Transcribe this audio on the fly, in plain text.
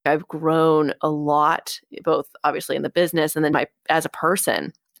I've grown a lot, both obviously in the business and then as a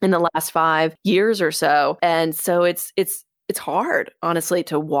person in the last 5 years or so. And so it's hard, honestly,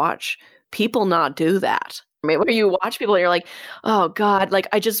 to watch people not do that. I mean, where you watch people and you're like, oh God, like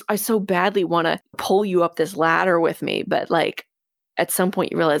I so badly want to pull you up this ladder with me. But like at some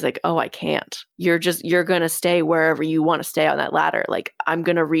point you realize like, oh, I can't. You're going to stay wherever you want to stay on that ladder. Like I'm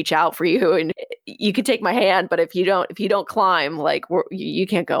going to reach out for you and you can take my hand. But if you don't climb, like you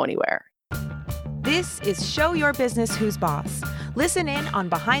can't go anywhere. This is Show Your Business Who's Boss. Listen in on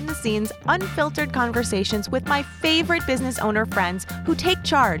behind-the-scenes, unfiltered conversations with my favorite business owner friends who take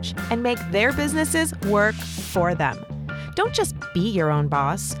charge and make their businesses work for them. Don't just be your own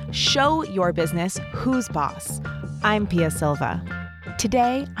boss. Show your business who's boss. I'm Pia Silva.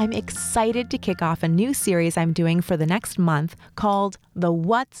 Today, I'm excited to kick off a new series I'm doing for the next month called the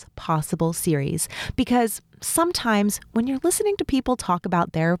What's Possible series, because sometimes when you're listening to people talk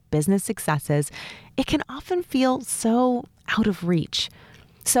about their business successes, it can often feel so out of reach.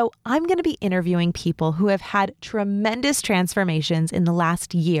 So I'm going to be interviewing people who have had tremendous transformations in the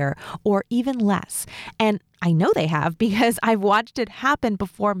last year or even less. And I know they have because I've watched it happen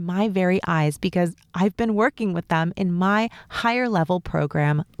before my very eyes because I've been working with them in my higher level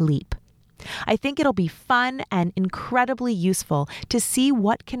program, LEAP. I think it'll be fun and incredibly useful to see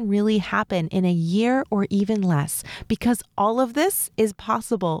what can really happen in a year or even less, because all of this is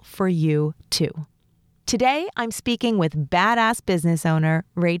possible for you too. Today, I'm speaking with badass business owner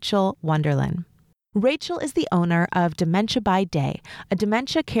Rachel Wunderlin. Rachel is the owner of Dementia by Day, a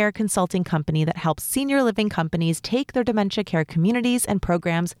dementia care consulting company that helps senior living companies take their dementia care communities and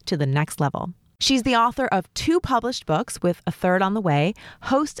programs to the next level. She's the author of 2 published books with a third on the way,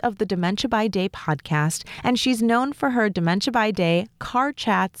 host of the Dementia by Day podcast, and she's known for her Dementia by Day Car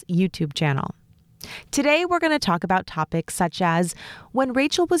Chats YouTube channel. Today, we're going to talk about topics such as when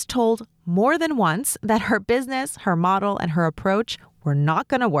Rachel was told more than once that her business, her model, and her approach were not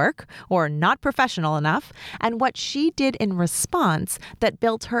going to work or not professional enough, and what she did in response that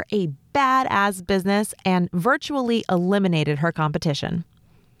built her a badass business and virtually eliminated her competition.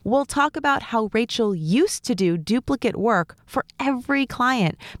 We'll talk about how Rachel used to do duplicate work for every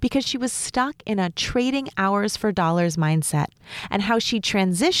client because she was stuck in a trading hours for dollars mindset, and how she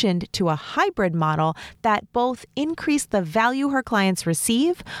transitioned to a hybrid model that both increased the value her clients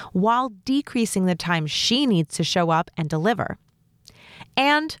receive while decreasing the time she needs to show up and deliver.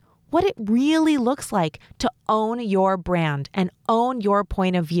 And what it really looks like to own your brand and own your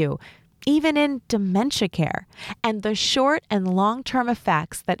point of view, even in dementia care, and the short and long-term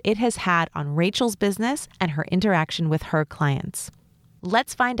effects that it has had on Rachel's business and her interaction with her clients.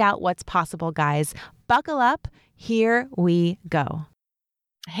 Let's find out what's possible, guys. Buckle up. Here we go.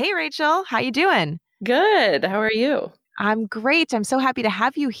 Hey, Rachel. How you doing? Good. How are you? I'm great. I'm so happy to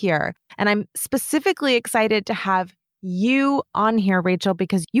have you here. And I'm specifically excited to have you on here, Rachel,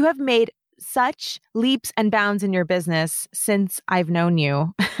 because you have made such leaps and bounds in your business since I've known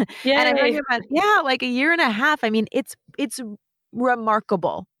you. Yeah. And I've known you about, like a year and a half. I mean, it's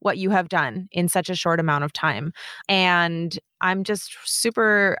remarkable what you have done in such a short amount of time. And I'm just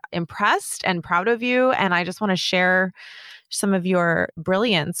super impressed and proud of you. And I just want to share some of your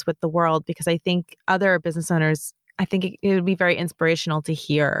brilliance with the world because I think other business owners, I think it would be very inspirational to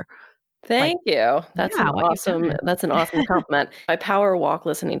hear. Thank you. That's an awesome compliment. I power walk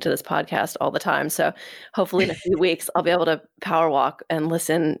listening to this podcast all the time. So hopefully in a few weeks, I'll be able to power walk and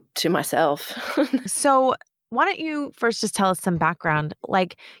listen to myself. So why don't you first just tell us some background?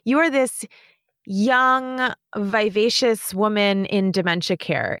 Like you are this young, vivacious woman in dementia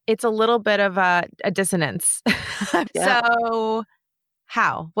care. It's a little bit of a dissonance. Yeah. So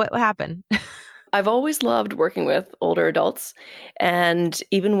how? What happened? I've always loved working with older adults. And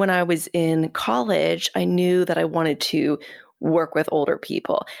even when I was in college, I knew that I wanted to work with older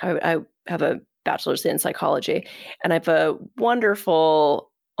people. I have a bachelor's in psychology, and I have a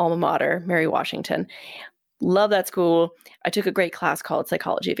wonderful alma mater, Mary Washington. Love that school. I took a great class called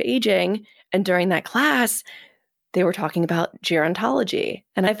Psychology of Aging. And during that class, they were talking about gerontology.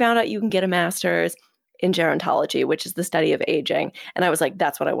 And I found out you can get a master's in gerontology, which is the study of aging. And I was like,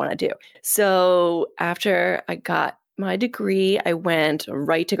 that's what I want to do. So after I got my degree, I went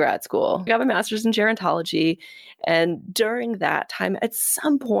right to grad school. I got my master's in gerontology. And during that time, at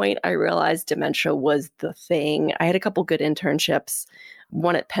some point, I realized dementia was the thing. I had a couple good internships,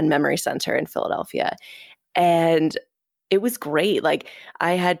 one at Penn Memory Center in Philadelphia. And it was great. Like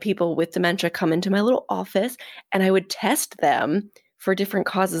I had people with dementia come into my little office and I would test them for different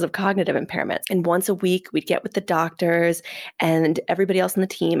causes of cognitive impairments. And once a week, we'd get with the doctors and everybody else on the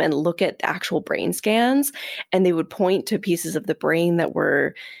team and look at actual brain scans. And they would point to pieces of the brain that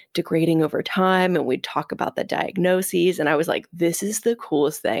were degrading over time. And we'd talk about the diagnoses. And I was like, this is the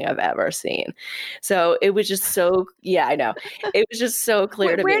coolest thing I've ever seen. So it was just so, yeah, I know. It was just so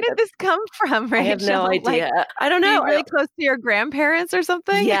clear to me. Where did this come from, Rachel? I have no idea. Like, I don't know. Were you really close to your grandparents or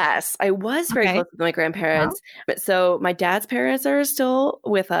something? Yes, I was very close with my grandparents. But so my dad's parents are still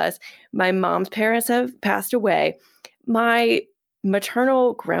with us. My mom's parents have passed away. My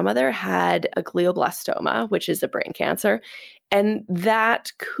maternal grandmother had a glioblastoma, which is a brain cancer. And that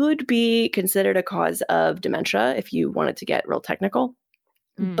could be considered a cause of dementia if you wanted to get real technical.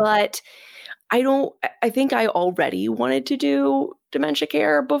 But I think I already wanted to do dementia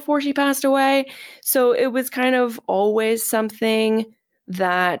care before she passed away. So it was kind of always something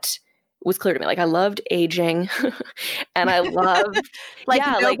that was clear to me. Like I loved aging and I loved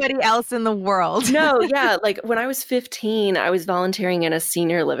nobody else in the world. No, yeah. Like when I was 15, I was volunteering in a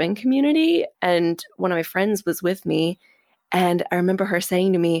senior living community and one of my friends was with me. And I remember her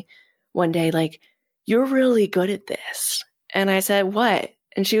saying to me one day, like, you're really good at this. And I said, what?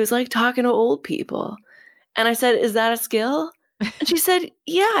 And she was like, talking to old people. And I said, is that a skill? And she said,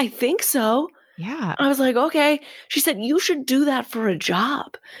 yeah, I think so. Yeah. I was like, okay. She said, you should do that for a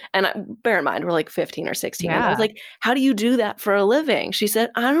job. And bear in mind, we're like 15 or 16. Yeah. And I was like, how do you do that for a living? She said,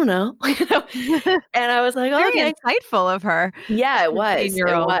 I don't know. And I was like, very okay. Insightful of her. Yeah, it was. It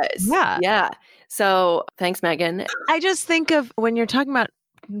was. Yeah. Yeah. So thanks, Megan. I just think of when you're talking about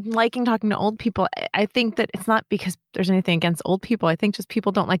liking talking to old people, I think that it's not because there's anything against old people. I think just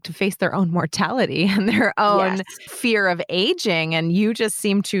people don't like to face their own mortality and their own fear of aging. And you just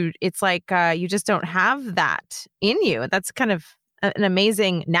seem to, it's like you just don't have that in you. That's kind of an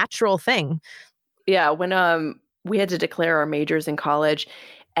amazing natural thing. Yeah. When we had to declare our majors in college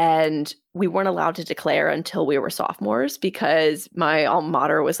and we weren't allowed to declare until we were sophomores because my alma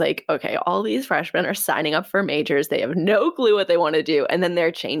mater was like, okay, all these freshmen are signing up for majors. They have no clue what they want to do. And then they're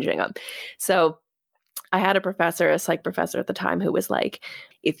changing them. So I had a professor, a psych professor at the time, who was like,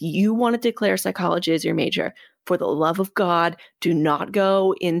 if you want to declare psychology as your major, for the love of God, do not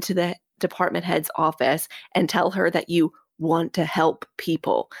go into the department head's office and tell her that you want to help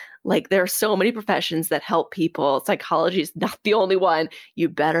people. Like there are so many professions that help people. Psychology is not the only one. You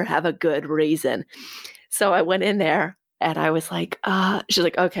better have a good reason. So I went in there and I was like, she's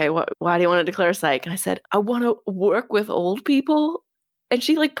like, okay, why do you want to declare psych? And I said, I want to work with old people. And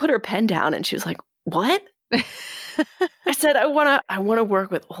she like put her pen down and she was like, what? I said, I want to work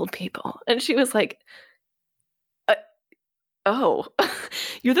with old people. And she was like, oh,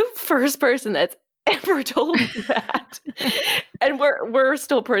 you're the first person that's ever told me that. And we're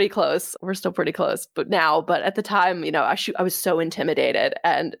still pretty close. But at the time, I was so intimidated,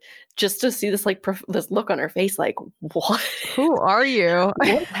 and just to see this this look on her face, like, what? Who are you?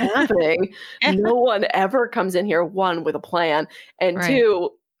 What's happening? No one ever comes in here, one, with a plan, and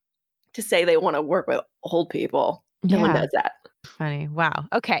two, to say they want to work with old people. No one does that. Funny. Wow.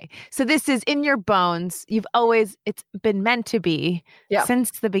 Okay. So this is in your bones. It's been meant to be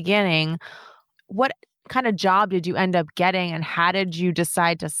since the beginning. What kind of job did you end up getting, and how did you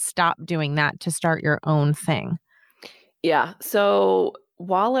decide to stop doing that to start your own thing? Yeah. So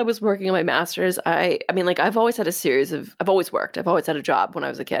while I was working on my master's, I've always had I've always worked. I've always had a job when I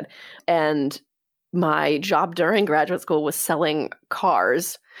was a kid. And my job during graduate school was selling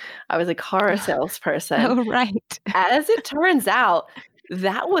cars. I was a car salesperson. Oh, right. As it turns out,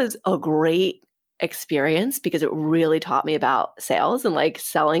 that was a great experience because it really taught me about sales and like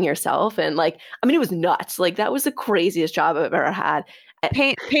selling yourself. And it was nuts. Like that was the craziest job I've ever had.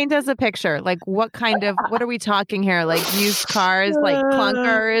 Paint us a picture. Like what are we talking here? Like used cars, like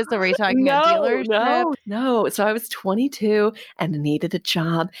clunkers? Are we talking a dealership? No. So I was 22 and I needed a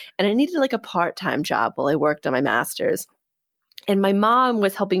job, and I needed like a part-time job while I worked on my master's. And my mom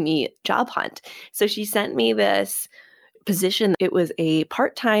was helping me job hunt. So she sent me this position. It was a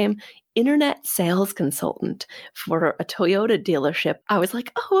part-time internet sales consultant for a Toyota dealership. I was like,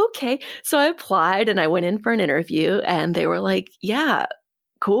 oh, okay. So I applied and I went in for an interview, and they were like, yeah,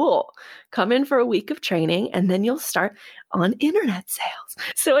 cool. Come in for a week of training and then you'll start on internet sales.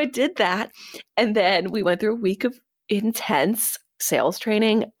 So I did that. And then we went through a week of intense sales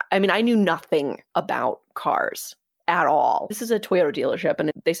training. I mean, I knew nothing about cars at all. This is a Toyota dealership and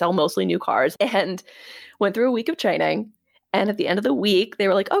they sell mostly new cars, and went through a week of training. And at the end of the week, they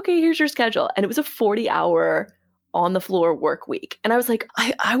were like, okay, here's your schedule. And it was a 40-hour on the floor work week. And I was like,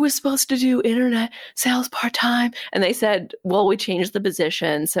 I was supposed to do internet sales part-time. And they said, well, we changed the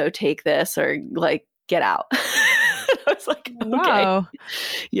position. So take this or like get out. I I was like, okay. Wow.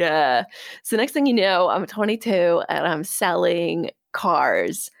 Yeah. So next thing you know, I'm 22 and I'm selling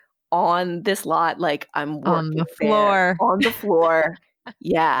cars on this lot. Like I'm On working the there floor. on the floor.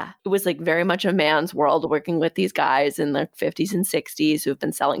 Yeah. It was like very much a man's world working with these guys in their 50s and 60s who've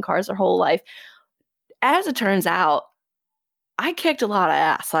been selling cars their whole life. As it turns out, I kicked a lot of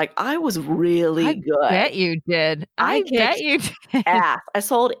ass. Like I was really good. I bet you did. I I bet kicked you did. ass.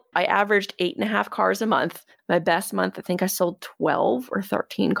 I averaged 8.5 cars a month. My best month, I think I sold 12 or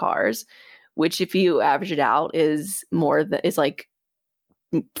 13 cars, which if you average it out is like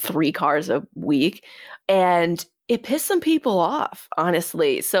 3 cars a week. And it pissed some people off,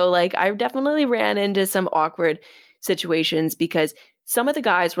 honestly. So like I definitely ran into some awkward situations because some of the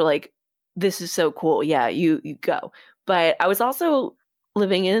guys were like, this is so cool. Yeah, you go. But I was also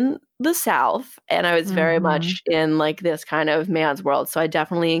living in the South and I was very much in like this kind of man's world. So I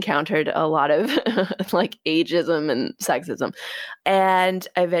definitely encountered a lot of like ageism and sexism. And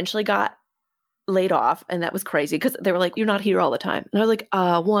I eventually got laid off and that was crazy because they were like, you're not here all the time. And I was like,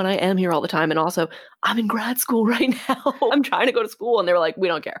 one, I am here all the time. And also I'm in grad school right now. I'm trying to go to school. And they were like, we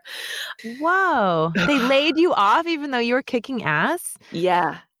don't care. Whoa. They laid you off even though you were kicking ass?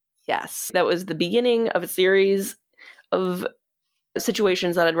 Yeah. Yes. That was the beginning of a series of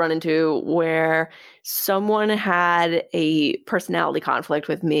situations that I'd run into where someone had a personality conflict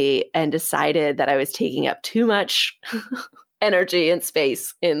with me and decided that I was taking up too much energy and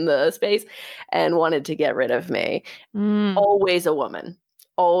space in the space and wanted to get rid of me. Always a woman.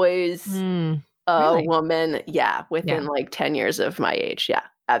 Always a Really? woman. Yeah. Within like 10 years of my age. Yeah.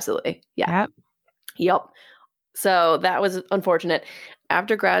 Absolutely. Yeah. Yep. So that was unfortunate.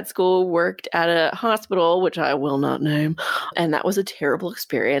 After grad school, worked at a hospital, which I will not name. And that was a terrible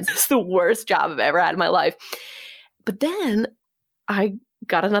experience. It's the worst job I've ever had in my life. But then I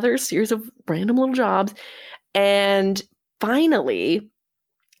got another series of random little jobs. And finally,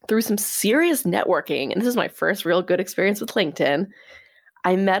 through some serious networking, and this is my first real good experience with LinkedIn,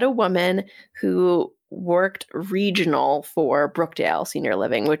 I met a woman who worked regional for Brookdale Senior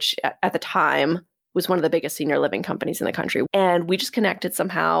Living, which at the time was one of the biggest senior living companies in the country. And we just connected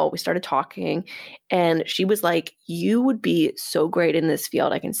somehow. We started talking and she was like, you would be so great in this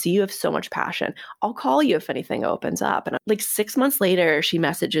field. I can see you have so much passion. I'll call you if anything opens up. And like 6 months later, she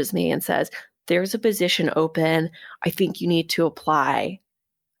messages me and says, there's a position open. I think you need to apply.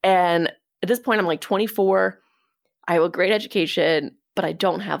 And at this point, I'm like 24. I have a great education, but I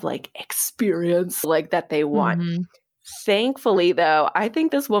don't have like experience like that they want. Thankfully, though, I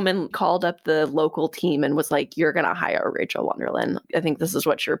think this woman called up the local team and was like, you're going to hire Rachel Wonderland. I think this is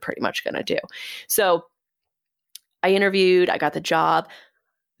what you're pretty much going to do. So I interviewed, I got the job.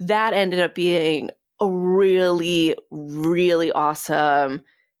 That ended up being a really, really awesome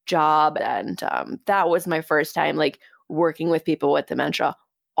job. And that was my first time like working with people with dementia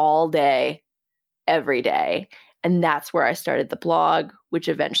all day, every day. And that's where I started the blog, which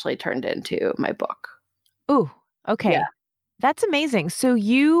eventually turned into my book. Ooh. Okay. Yeah. That's amazing. So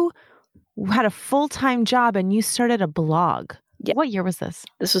you had a full-time job and you started a blog. Yeah. What year was this?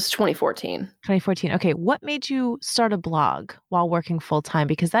 This was 2014. 2014. Okay. What made you start a blog while working full-time?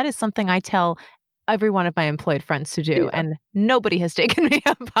 Because that is something I tell every one of my employed friends to do, and nobody has taken me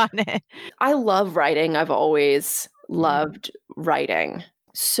up on it. I love writing. I've always loved writing.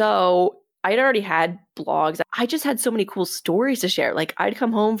 So I'd already had blogs. I just had so many cool stories to share. Like I'd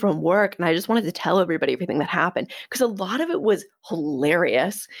come home from work and I just wanted to tell everybody everything that happened because a lot of it was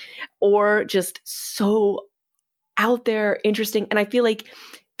hilarious or just so out there, interesting. And I feel like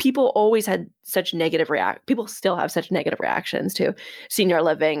people always had such people still have such negative reactions to senior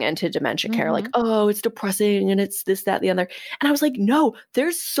living and to dementia care. Like, oh, it's depressing and it's this, that, the other. And I was like, no,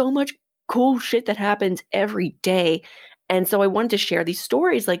 there's so much cool shit that happens every day. And so I wanted to share these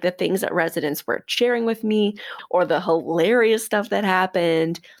stories, like the things that residents were sharing with me or the hilarious stuff that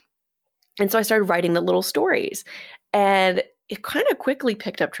happened. And so I started writing the little stories and it kind of quickly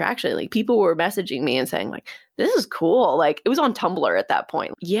picked up traction. Like people were messaging me and saying like, this is cool. Like it was on Tumblr at that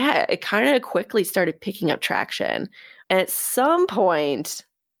point. Yeah, it kind of quickly started picking up traction. And at some point,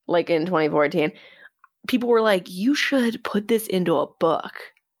 like in 2014, people were like, you should put this into a book.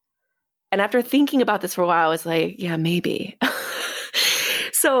 And after thinking about this for a while, I was like, yeah, maybe.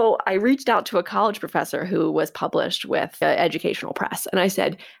 So I reached out to a college professor who was published with Educational Press. And I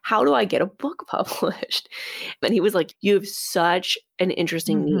said, how do I get a book published? And he was like, you have such an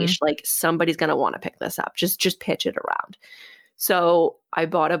interesting niche. Like somebody's going to want to pick this up. Just pitch it around. So I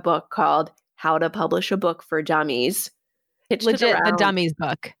bought a book called How to Publish a Book for Dummies. Legit, the Dummies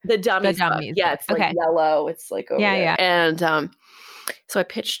book. The Dummies book. Yeah, it's like yellow. It's like over there. Yeah. And so I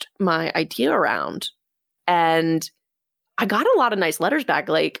pitched my idea around and I got a lot of nice letters back.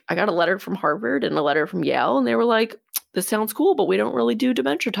 Like I got a letter from Harvard and a letter from Yale, and they were like, this sounds cool, but we don't really do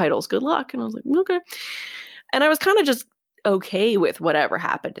dementia titles. Good luck. And I was like, okay. And I was kind of just okay with whatever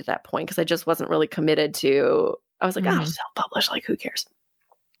happened at that point because I just wasn't really committed to, I was like, oh, self-publish, like who cares?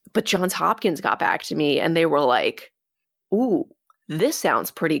 But Johns Hopkins got back to me and they were like, ooh, this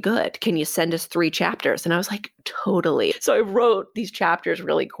sounds pretty good. Can you send us 3 chapters? And I was like, totally. So I wrote these chapters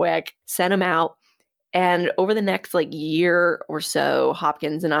really quick, sent them out. And over the next like year or so,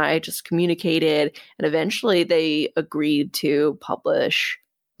 Hopkins and I just communicated, and eventually they agreed to publish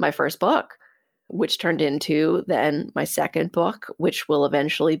my first book, which turned into then my second book, which will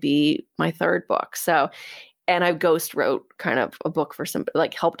eventually be my third book. So, and I ghost wrote kind of a book for some,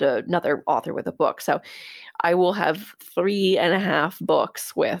 like helped another author with a book. So I will have 3.5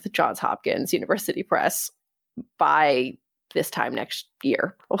 books with Johns Hopkins University Press by this time next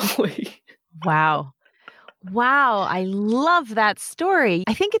year, hopefully. Wow. Wow. I love that story.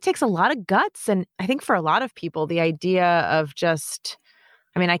 I think it takes a lot of guts. And I think for a lot of people, the idea of just,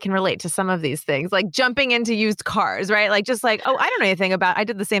 I mean, I can relate to some of these things, like jumping into used cars, right? Like just like, oh, I don't know anything about, I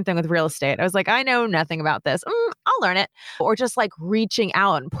did the same thing with real estate. I was like, I know nothing about this. I'll learn it. Or just like reaching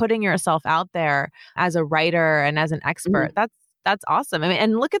out and putting yourself out there as a writer and as an expert. That's awesome. I mean,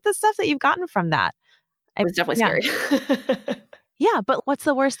 and look at the stuff that you've gotten from that. It was definitely scary. Yeah, but what's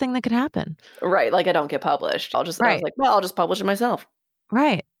the worst thing that could happen? Right. Like I don't get published. I was like, well, I'll just publish it myself.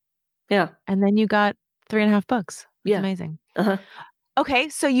 Right. Yeah. And then you got 3.5 books. That's amazing. Okay,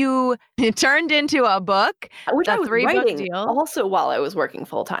 so you turned into a book, which I was writing also while I was working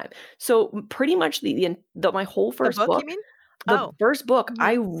full time. So pretty much my whole first book. You mean? The first book,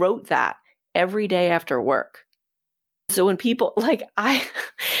 I wrote that every day after work. So when people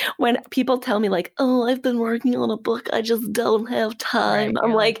when people tell me like, oh, I've been working on a book, I just don't have time. Right,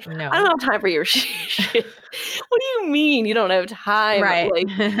 I'm like, no. I don't have time for your shit. What do you mean you don't have time? Right.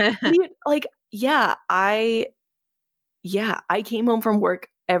 I came home from work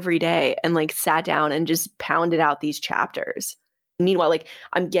every day and like sat down and just pounded out these chapters. Meanwhile, like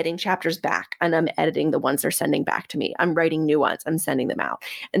I'm getting chapters back and I'm editing the ones they're sending back to me. I'm writing new ones. I'm sending them out.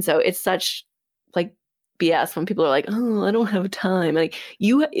 And so it's such like BS when people are like, oh, I don't have time. Like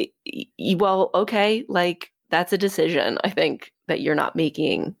well, okay, like that's a decision. I think that you're not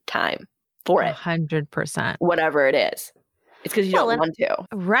making time for it. 100%. Whatever it is. It's because you don't want to.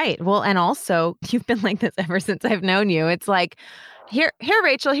 Right. Well, and also you've been like this ever since I've known you. It's like, here,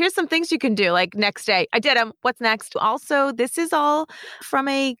 Rachel, here's some things you can do. Like next day, I did them. What's next? Also, this is all from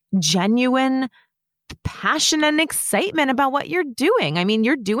a genuine passion and excitement about what you're doing. I mean,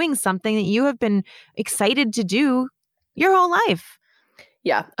 you're doing something that you have been excited to do your whole life.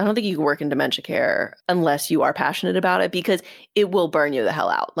 Yeah, I don't think you can work in dementia care unless you are passionate about it because it will burn you the hell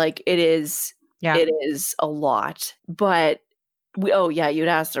out. Like it is a lot. But you'd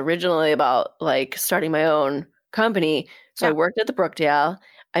asked originally about like starting my own company. So I worked at the Brookdale.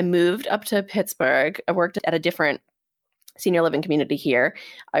 I moved up to Pittsburgh. I worked at a different senior living community here.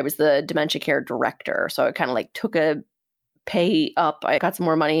 I was the dementia care director. So I kind of like took a pay up. I got some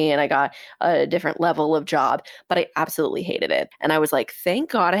more money and I got a different level of job, but I absolutely hated it. And I was like,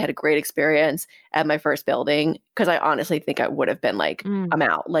 thank God I had a great experience at my first building because I honestly think I would have been like, I'm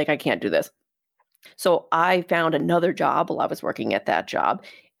out. Like, I can't do this. So I found another job while I was working at that job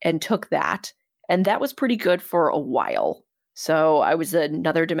and took that. And that was pretty good for a while. So I was a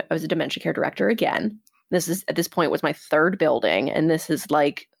dementia care director again. At this point was my third building. And this is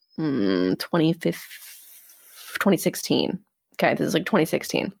like 2016. Okay. This is like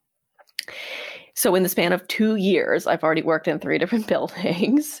 2016. So in the span of 2 years, I've already worked in 3 different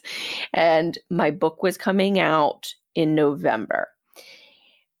buildings and my book was coming out in November.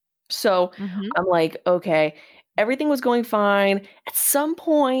 So I'm like, okay, everything was going fine. At some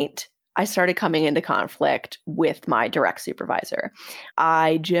point, I started coming into conflict with my direct supervisor.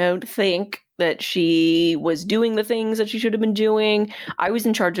 I don't think that she was doing the things that she should have been doing. I was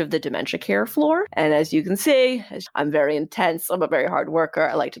in charge of the dementia care floor. And as you can see, I'm very intense. I'm a very hard worker.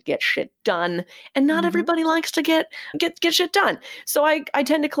 I like to get shit done. And not everybody likes to get shit done. So I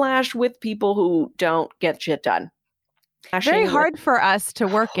tend to clash with people who don't get shit done. Very hard for us to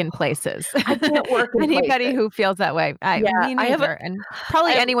work in places. I can't work in anybody places. who feels that way. Me neither. And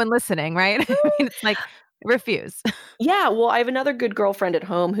probably anyone listening, right? I mean, it's like, refuse. Yeah. Well, I have another good girlfriend at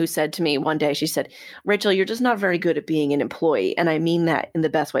home who said to me one day, she said, Rachel, you're just not very good at being an employee. And I mean that in the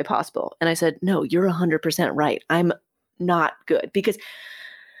best way possible. And I said, no, you're 100% right. I'm not good because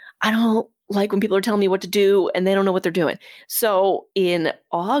I don't like when people are telling me what to do and they don't know what they're doing. So in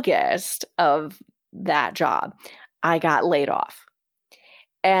August of that job, I got laid off.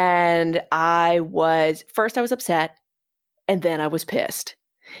 And I was upset. And then I was pissed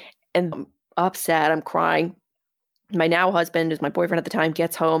and I'm upset. I'm crying. My now husband, who's my boyfriend at the time,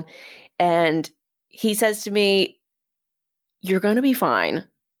 gets home and he says to me, "You're going to be fine.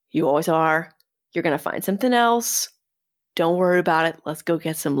 You always are. You're going to find something else. Don't worry about it. Let's go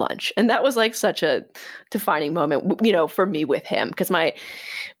get some lunch." And that was like such a defining moment, for me with him, because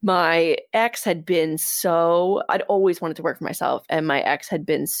my ex had been I'd always wanted to work for myself. And my ex had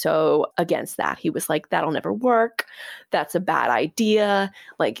been so against that. He was like, "That'll never work. That's a bad idea.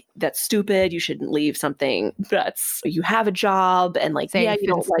 Like, that's stupid. You shouldn't leave something you have a job. And like, Safe yeah, you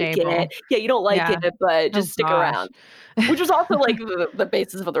don't like stable. it. Yeah, you don't like it, but just stick around." Which was also like the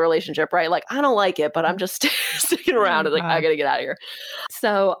basis of the relationship, right? Like, I don't like it, but I'm just sticking around and like, I gotta get out of here.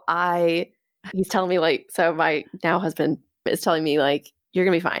 So he's telling me so my now husband is telling me like, "You're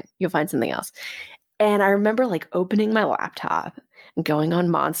gonna be fine. You'll find something else." And I remember like opening my laptop and going on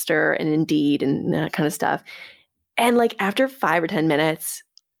Monster and Indeed and that kind of stuff. And like after 5 or 10 minutes,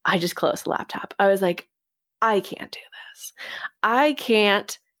 I just closed the laptop. I was like, I can't do this. I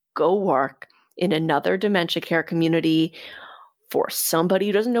can't go work in another dementia care community for somebody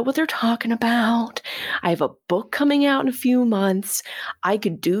who doesn't know what they're talking about. I have a book coming out in a few months. I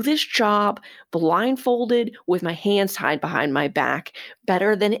could do this job blindfolded with my hands tied behind my back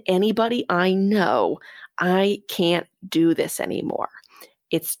better than anybody I know. I can't do this anymore.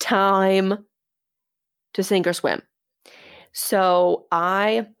 It's time to sink or swim. So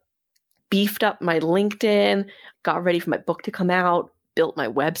I beefed up my LinkedIn, got ready for my book to come out, built my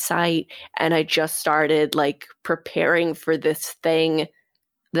website, and I just started like preparing for this thing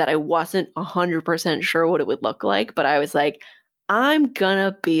that I wasn't 100% sure what it would look like, but I was like, I'm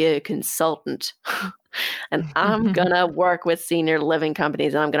gonna be a consultant and I'm gonna work with senior living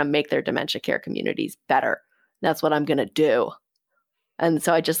companies and I'm gonna make their dementia care communities better. That's what I'm gonna do. And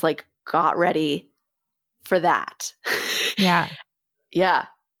so I just like got ready for that. Yeah. Yeah.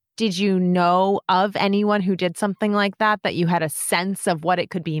 Did you know of anyone who did something like that you had a sense of what it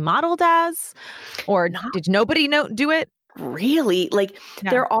could be modeled as? Or did nobody do it? Really? Like,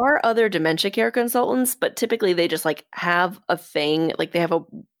 there are other dementia care consultants, but typically they just like have a thing, like they have a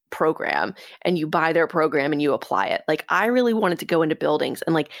program and you buy their program and you apply it. Like, I really wanted to go into buildings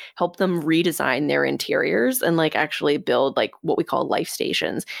and like help them redesign their interiors and like actually build like what we call life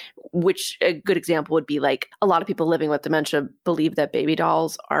stations, which a good example would be like a lot of people living with dementia believe that baby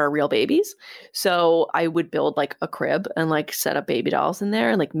dolls are real babies. So I would build like a crib and like set up baby dolls in there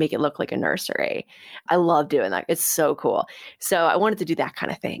and like make it look like a nursery. I love doing that. It's so cool. So I wanted to do that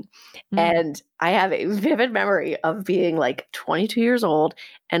kind of thing. And I have a vivid memory of being like 22 years old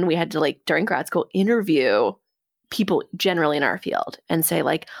and we had to like during grad school interview people generally in our field and say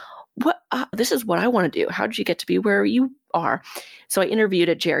like, this is what I want to do. How did you get to be where you are? So I interviewed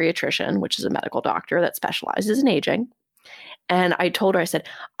a geriatrician, which is a medical doctor that specializes in aging. And I told her, I said,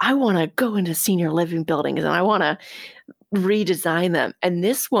 I want to go into senior living buildings and I want to redesign them. And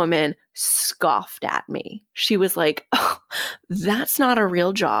this woman scoffed at me. She was like, "Oh, that's not a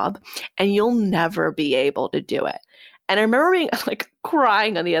real job and you'll never be able to do it." And I remember being like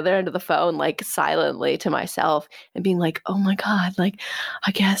crying on the other end of the phone, like silently to myself and being like, oh my God, like,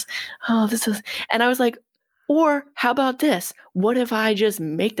 I guess, this is, and I was like, or how about this? What if I just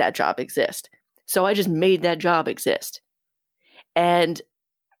make that job exist? So I just made that job exist. And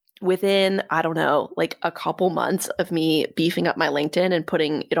within, I don't know, like a couple months of me beefing up my LinkedIn and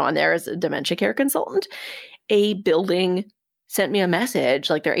putting it on there as a dementia care consultant, a building sent me a message,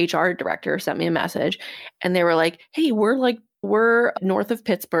 like their HR director sent me a message and they were like, "Hey, we're north of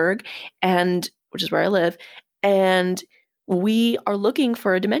Pittsburgh and which is where I live. And we are looking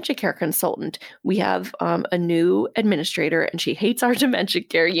for a dementia care consultant. We have a new administrator and she hates our dementia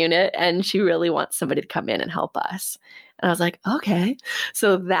care unit and she really wants somebody to come in and help us." And I was like, okay.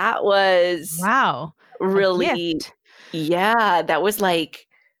 So that was really, that was like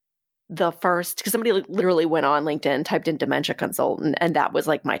the first, because somebody literally went on LinkedIn, typed in dementia consultant, and that was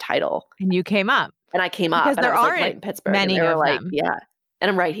like my title. And you came up. And I came up. Because there aren't like, right in Pittsburgh, many and they were of like, them. yeah. And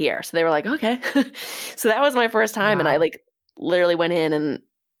I'm right here. So they were like, okay. So that was my first time. And I like literally went in and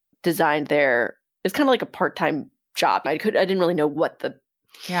designed it's kind of like a part-time job. I didn't really know what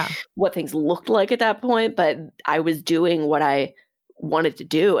things looked like at that point, but I was doing what I wanted to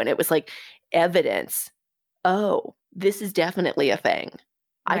do. And it was like evidence. Oh, this is definitely a thing.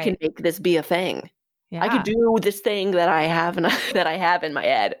 Right. I can make this be a thing. Yeah. I could do this thing that I have and that I have in my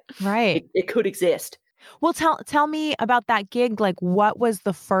head. Right. It could exist. Well, tell me about that gig. Like, what was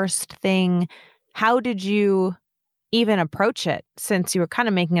the first thing? How did you even approach it, since you were kind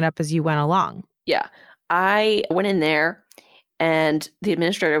of making it up as you went along? Yeah. I went in there And the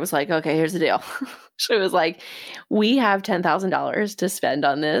administrator was like, okay, here's the deal. She was like, we have $10,000 to spend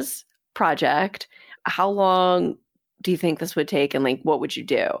on this project. How long do you think this would take? And like, what would you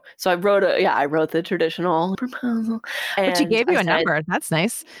do? So I wrote the traditional proposal. But she And gave you I a said, number. That's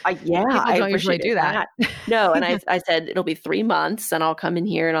nice. I People don't usually appreciated do that. No, and I said, it'll be 3 months and I'll come in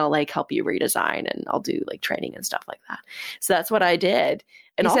here and I'll like help you redesign and I'll do like training and stuff like that. So that's what I did.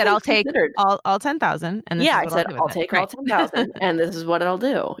 And You said, all I'll take all 10,000. And this is I what said, I'll do I'll with it. take all 10,000 and this is what I'll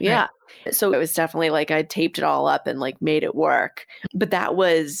do. Yeah. So it was definitely like I taped it all up and like made it work. But that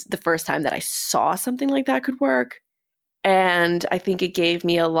was the first time that I saw something like that could work. And I think it gave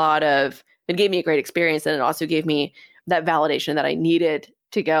me a great experience. And it also gave me that validation that I needed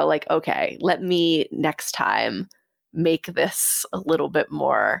to go like, okay, let me next time make this a little bit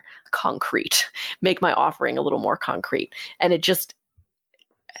more concrete, make my offering a little more concrete. And it just,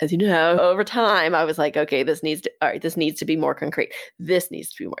 as you know, over time, I was like, okay, this needs to be more concrete. This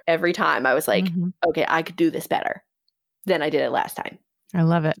needs to be more. Every time I was like, okay, I could do this better than I did it last time. I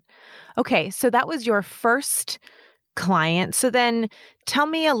love it. Okay. So that was your first client. So then tell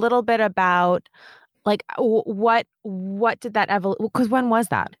me a little bit about like what did that because when was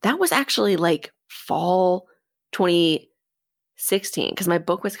that? That was actually like fall 2016 because my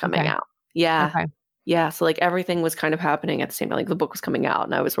book was coming out. Yeah. Okay. Yeah. So like everything was kind of happening at the same time. Like the book was coming out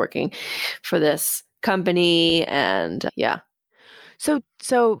and I was working for this company and yeah.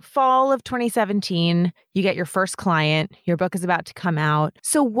 So fall of 2017, you get your first client, your book is about to come out.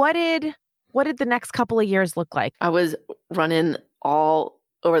 So what did the next couple of years look like? I was running all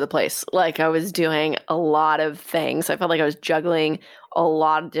over the place. Like I was doing a lot of things. I felt like I was juggling a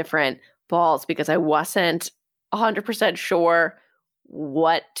lot of different balls because I wasn't 100% sure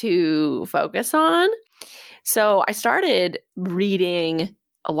what to focus on. So I started reading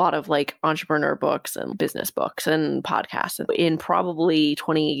a lot of like entrepreneur books and business books and podcasts. In probably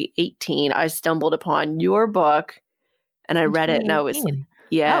 2018, I stumbled upon your book and I read it and I was like,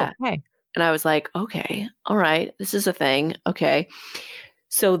 yeah. Oh, okay. And I was like, okay, all right, this is a thing. Okay.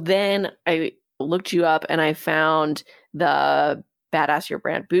 So then I looked you up and I found the Badass Your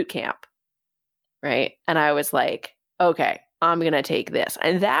Brand Bootcamp. Right. And I was like, okay, I'm going to take this.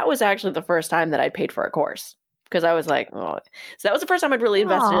 And that was actually the first time that I paid for a course because I was like, oh, so that was the first time I'd really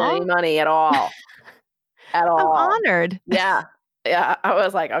invested in any money at all. At all. I'm honored. Yeah. Yeah. I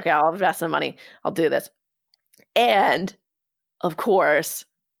was like, okay, I'll invest some money. I'll do this. And of course,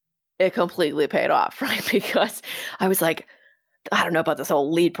 it completely paid off, right? Because I was like, I don't know about this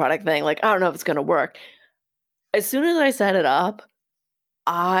whole lead product thing. Like, I don't know if it's going to work. As soon as I set it up,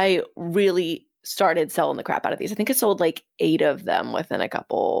 I really started selling the crap out of these. I think I sold like 8 of them within a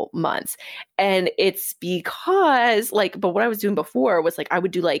couple months. And it's because but what I was doing before was like, I would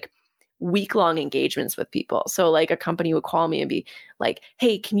do like week-long engagements with people. So like a company would call me and be like,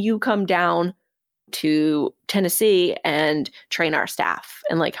 hey, can you come down to Tennessee and train our staff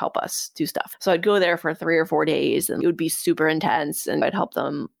and like help us do stuff. So I'd go there for 3 or 4 days and it would be super intense and I'd help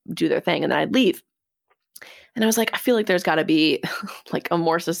them do their thing and then I'd leave. And I was like, I feel like there's got to be like a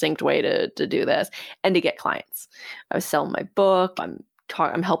more succinct way to do this and to get clients. I was selling my book.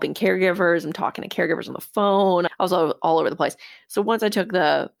 I'm helping caregivers. I'm talking to caregivers on the phone. I was all over the place. So once I took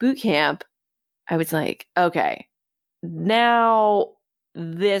the boot camp, I was like, okay, now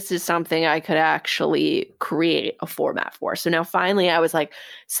this is something I could actually create a format for. So now finally I was like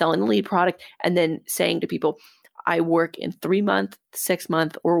selling the lead product and then saying to people, I work in 3-month,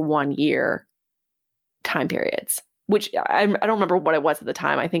 6-month, or 1 year time periods, which I don't remember what it was at the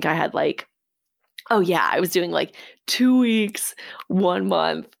time. I think I had like, I was doing like 2 weeks, 1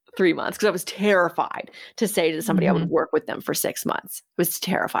 month, 3 months, because I was terrified to say to somebody I would work with them for 6 months. I was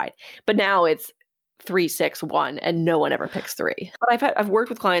terrified. But now it's 3, 6, 1, and no one ever picks 3. But I've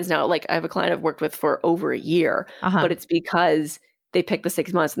worked with clients now. Like I have a client I've worked with for over a year, but it's because they pick the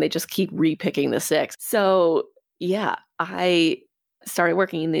 6 months and they just keep repicking the 6. So yeah, I started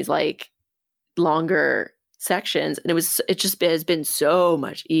working in these like longer sections, and it just has been so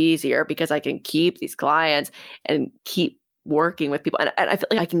much easier because I can keep these clients and keep working with people, and I feel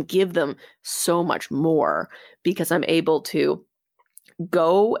like I can give them so much more because I'm able to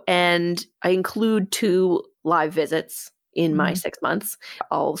go, and I include 2 live visits in my 6 months.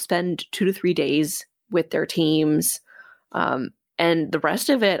 I'll spend 2 to 3 days with their teams, and the rest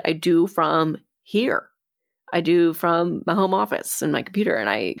of it I do from here. I do from my home office and my computer, and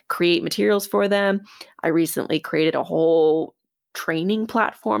I create materials for them. I recently created a whole training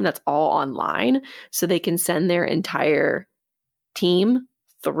platform that's all online so they can send their entire team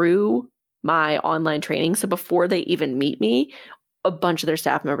through my online training. So before they even meet me, a bunch of their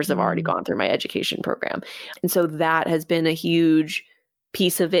staff members have already gone through my education program. And so that has been a huge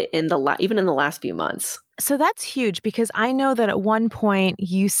piece of it even in the last few months. So that's huge, because I know that at one point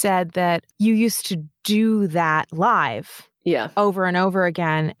you said that you used to do that live over and over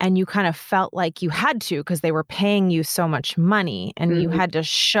again, and you kind of felt like you had to because they were paying you so much money and you had to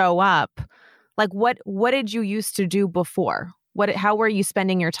show up. Like what did you used to do before? How were you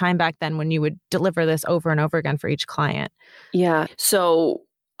spending your time back then when you would deliver this over and over again for each client? Yeah. So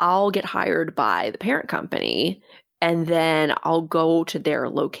I'll get hired by the parent company, and then I'll go to their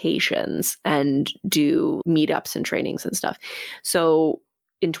locations and do meetups and trainings and stuff. So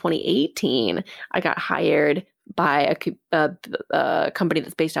in 2018, I got hired by a company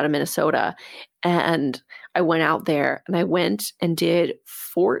that's based out of Minnesota. And I went out there and I went and did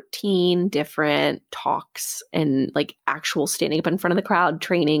 14 different talks and like actual standing up in front of the crowd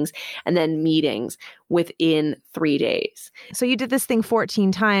trainings and then meetings within 3 days. So you did this thing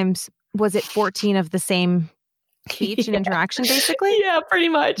 14 times. Was it 14 of the same speech and interaction, basically? Yeah, pretty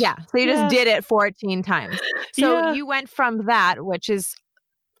much. Yeah. So you just did it 14 times. So you went from that, which is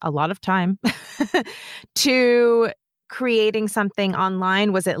a lot of time, to creating something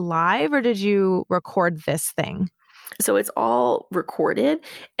online. Was it live or did you record this thing? So it's all recorded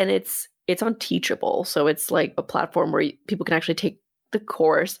and it's on Teachable. So it's like a platform where people can actually take the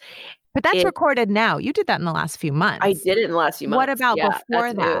course. But that's recorded now. You did that in the last few months. I did it in the last few months. What about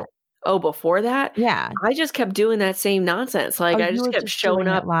before that? New. Oh, before that? Yeah. I just kept doing that same nonsense. Like I just kept showing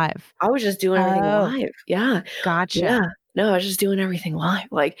up live. I was just doing everything live. Yeah. Gotcha. Yeah. No, I was just doing everything live.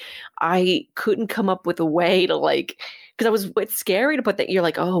 Like I couldn't come up with a way to because it's scary to put that. You're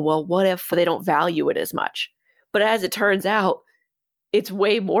like, oh, well, what if they don't value it as much? But as it turns out, it's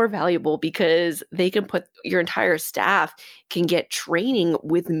way more valuable because they can put your entire staff can get training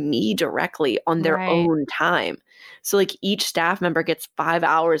with me directly on their own time. So like each staff member gets 5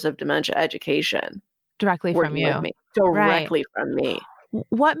 hours of dementia education directly from you. Directly from me.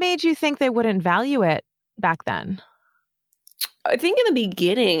 What made you think they wouldn't value it back then? I think in the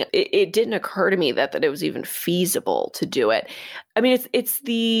beginning, it didn't occur to me that it was even feasible to do it. I mean, it's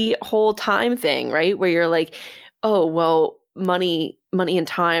the whole time thing, right? Where you're like, oh, well, money and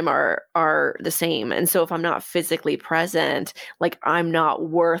time are the same. And so if I'm not physically present, like I'm not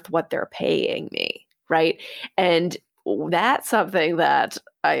worth what they're paying me, right? And that's something that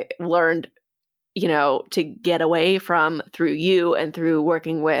I learned, to get away from through you and through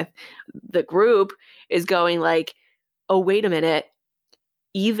working with the group is going like, oh, wait a minute.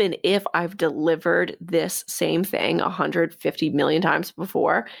 Even if I've delivered this same thing 150 million times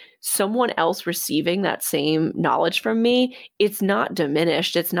before, someone else receiving that same knowledge from me, it's not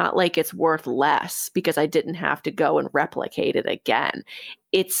diminished. It's not like it's worth less because I didn't have to go and replicate it again.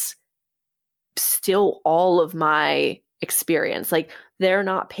 It's still all of my experience. Like they're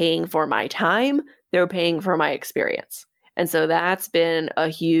not paying for my time, they're paying for my experience. And so that's been a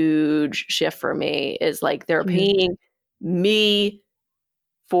huge shift for me is like they're paying me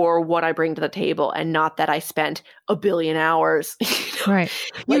for what I bring to the table and not that I spent 1 billion hours. Right.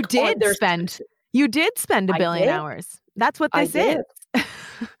 You did spend 1 billion hours. That's what this is.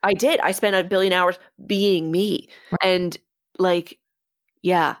 I did. I spent 1 billion hours being me. Right. And like,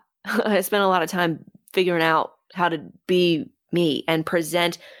 yeah, I spent a lot of time figuring out how to be me and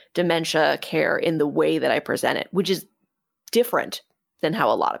present dementia care in the way that I present it, which is different than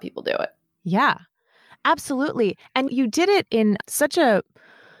how a lot of people do it. Yeah, absolutely. And you did it in such an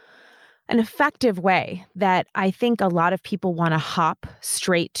effective way that I think a lot of people want to hop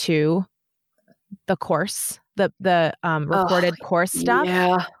straight to the course, the recorded course stuff,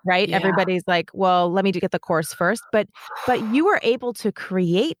 right? Yeah. Everybody's like, well, let me get the course first. But you were able to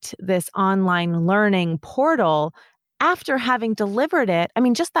create this online learning portal after having delivered it. I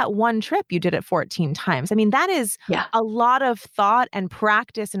mean, just that one trip, you did it 14 times. I mean, that is a lot of thought and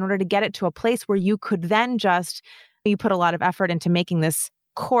practice in order to get it to a place where you could then you put a lot of effort into making this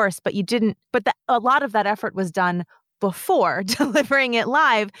course, but you didn't, a lot of that effort was done before delivering it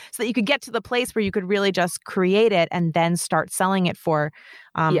live so that you could get to the place where you could really just create it and then start selling it for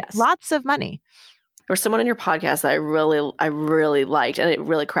lots of money. There was someone in your podcast that I really liked, and it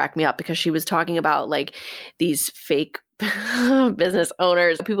really cracked me up because she was talking about like these fake business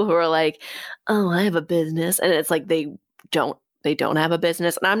owners, people who are like, oh, I have a business. And it's like, they don't have a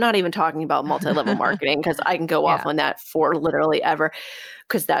business. And I'm not even talking about multi-level marketing because I can go off on that for literally ever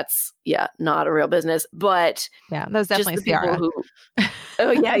because that's, not a real business. But that was definitely Ciara.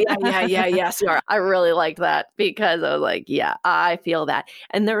 Ciara. I really liked that because I was like, I feel that.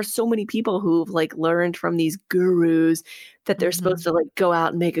 And there are so many people who've like learned from these gurus that they're supposed to like go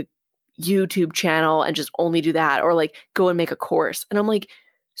out and make a YouTube channel and just only do that, or like go and make a course. And I'm like,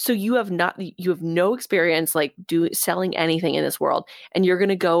 so you have no experience like selling anything in this world, and you're going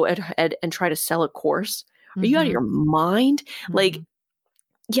to go ahead and try to sell a course? Are you out of your mind? Like,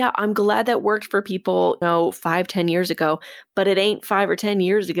 yeah, I'm glad that worked for people, 5-10 years ago, but it ain't 5 or 10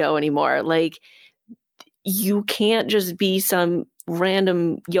 years ago anymore. Like, you can't just be some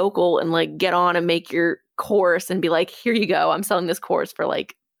random yokel and like get on and make your course and be like, here you go, I'm selling this course for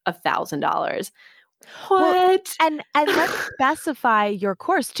like $1,000. What? Well, and let's specify your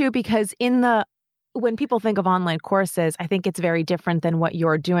course too, because when people think of online courses, I think it's very different than what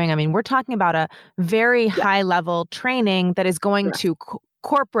you're doing. I mean, we're talking about a very high level training that is going to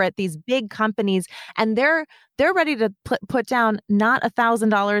corporate, these big companies, and they're ready to put down not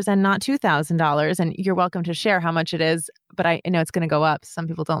 $1,000 and not $2,000. And you're welcome to share how much it is, but I know it's going to go up. Some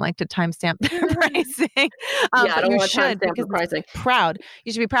people don't like to timestamp their pricing. But you should, because it's proud.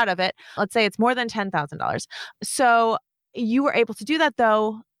 You should be proud of it. Let's say it's more than $10,000. So you were able to do that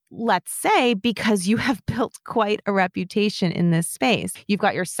though, let's say, because you have built quite a reputation in this space. You've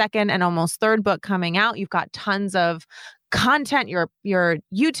got your second and almost third book coming out. You've got tons of content, your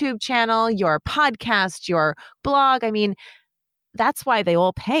YouTube channel, your podcast, your blog. I mean, that's why they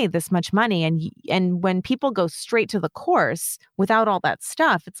all pay this much money. And when people go straight to the course without all that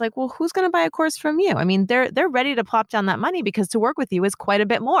stuff, it's like, well, who's going to buy a course from you? I mean, they're ready to plop down that money because to work with you is quite a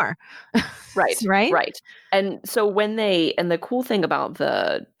bit more. Right. Right. Right. And so and the cool thing about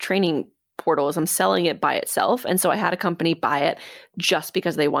the training portal is I'm selling it by itself. And so I had a company buy it just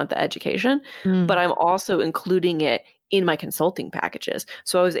because they want the education, but I'm also including it in my consulting packages.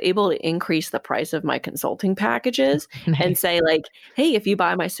 So I was able to increase the price of my consulting packages and say like, hey, if you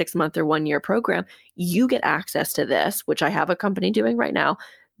buy my 6-month or 1-year program, you get access to this, which I have a company doing right now.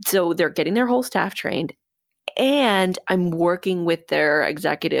 So they're getting their whole staff trained, and I'm working with their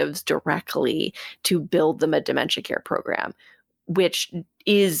executives directly to build them a dementia care program, which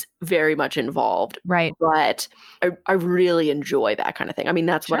is very much involved. Right. But I really enjoy that kind of thing. I mean,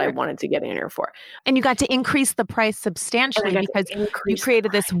 that's what I wanted to get in here for. And you got to increase the price substantially because you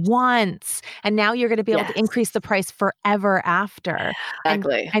created this once, and now you're going to be able to increase the price forever after.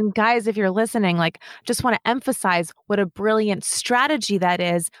 Exactly. And guys, if you're listening, like, just want to emphasize what a brilliant strategy that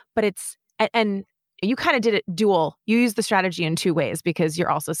is, but and you kind of did it dual. You use the strategy in 2 ways because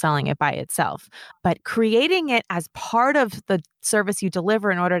you're also selling it by itself. But creating it as part of the service you deliver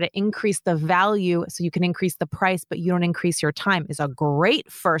in order to increase the value so you can increase the price, but you don't increase your time is a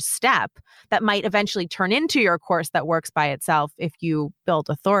great first step that might eventually turn into your course that works by itself if you build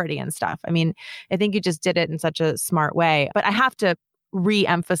authority and stuff. I mean, I think you just did it in such a smart way. But I have to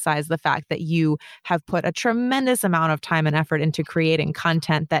re-emphasize the fact that you have put a tremendous amount of time and effort into creating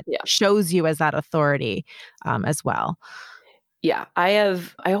content that shows you as that authority as well. Yeah, I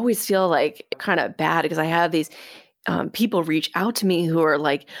always feel like kind of bad because I have these people reach out to me who are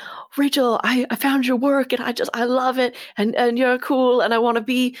like, Rachel, I found your work and I love it, and you're cool and I want to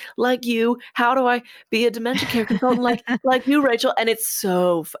be like you. How do I be a dementia care consultant like you, Rachel? And it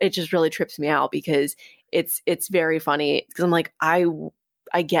just really trips me out because it's very funny because I'm like, I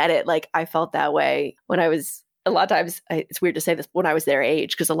get it. Like I felt that way when I was, a lot of times, it's weird to say this, when I was their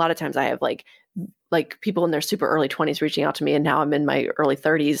age, because a lot of times I have like people in their super early 20s reaching out to me, and now I'm in my early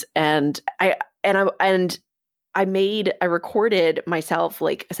 30s, and I recorded myself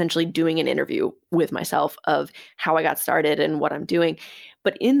like essentially doing an interview with myself of how I got started and what I'm doing.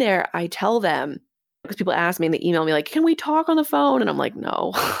 But in there, I tell them, because people ask me and they email me like, can we talk on the phone? And I'm like,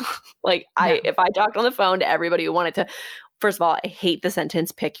 no. If I talked on the phone to everybody who wanted to, first of all, I hate the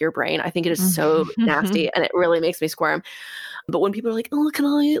sentence, pick your brain. I think it is so nasty and it really makes me squirm. But when people are like, oh, can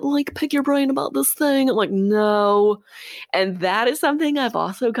I like pick your brain about this thing? I'm like, no. And that is something I've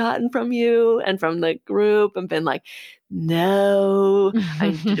also gotten from you and from the group and been like, no, I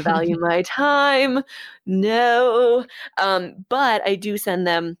need to value my time. No. But I do send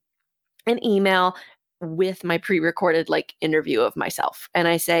them an email with my pre-recorded like interview of myself. And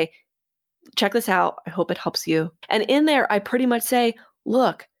I say, check this out. I hope it helps you. And in there, I pretty much say,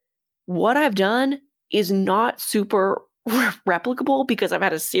 look, what I've done is not super replicable because I've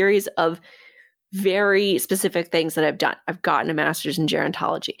had a series of very specific things that I've done. I've gotten a master's in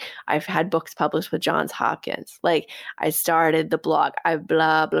gerontology. I've had books published with Johns Hopkins. Like I started the blog. I've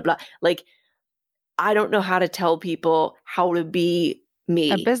blah, blah, blah. Like I don't know how to tell people how to be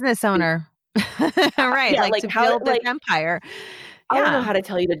me. A business owner. Right. Yeah, like to build an empire. I don't know how to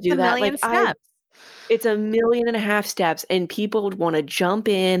tell you to do that. Like steps. It's 1.5 million steps, and people would want to jump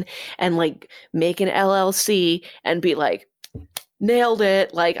in and like make an LLC and be like, nailed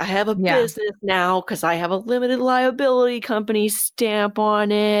it. Like I have a Yeah. business now because I have a limited liability company stamp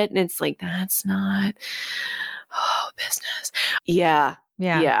on it. And it's like, that's not business. Yeah.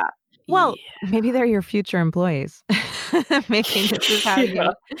 Yeah. Yeah. Well, Yeah. maybe they're your future employees. Maybe this is how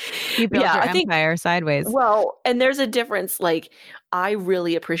Yeah. you build Yeah. your I think, empire sideways. well, and there's a difference. Like, I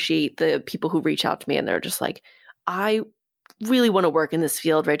really appreciate the people who reach out to me and they're just like, I really want to work in this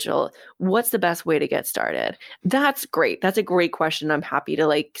field, Rachel. What's the best way to get started? That's great. That's a great question. I'm happy to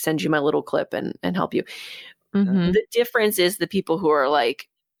like send you my little clip and help you. Mm-hmm. The difference is the people who are like,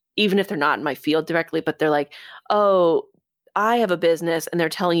 even if they're not in my field directly, but they're like, oh, I have a business and they're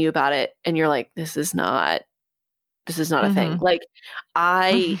telling you about it. And you're like, this is not a thing. Mm-hmm. Like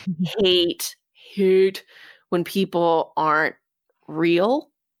I hate when people aren't real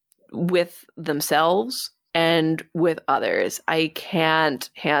with themselves and with others. I can't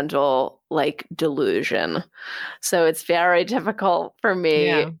handle like delusion. So it's very difficult for me.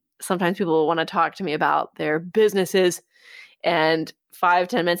 Yeah. Sometimes people want to talk to me about their businesses and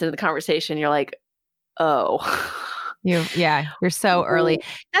 5-10 minutes into the conversation, you're like, oh, You're so early.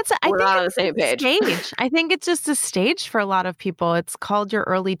 I we're think not on the it's same a page. stage. I think it's just a stage for a lot of people. It's called your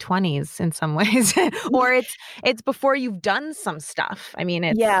early 20s in some ways, or it's before you've done some stuff. I mean,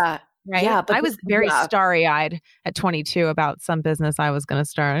 it's Yeah. right. Yeah. But I was very starry-eyed at 22 about some business I was going to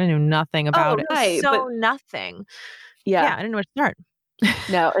start. I knew nothing about Oh, it. right. So But nothing. yeah. Yeah, I didn't know where to start.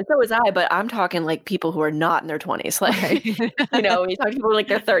 No, and so was I, but I'm talking like people who are not in their 20s. Like, Right. when you talk to people in like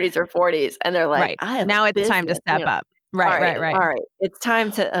their 30s or 40s and they're like, Right. I have a Now it's time to business, step up. Right, right. all right. It's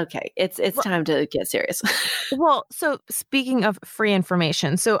time to okay. It's Well, time to get serious. well, so speaking of free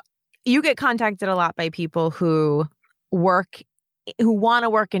information, so you get contacted a lot by people work who want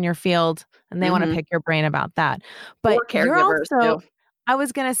to work in your field and they want to Mhm. pick your brain about that. But Or you're caregivers also, too. I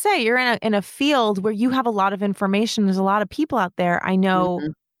was going to say, you're in a field where you have a lot of information. There's a lot of people out there I know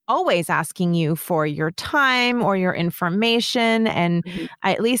Mhm. always asking you for your time or your information. And Mhm.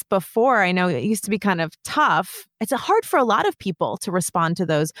 at least before, I know it used to be kind of tough. It's hard for a lot of people to respond to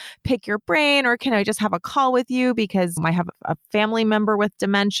those. Pick your brain, or can I just have a call with you because I have a family member with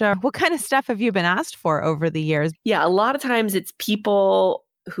dementia? What kind of stuff have you been asked for over the years? Yeah, a lot of times it's people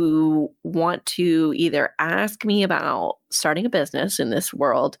who want to either ask me about starting a business in this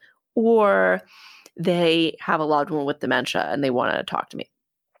world or they have a loved one with dementia and they want to talk to me.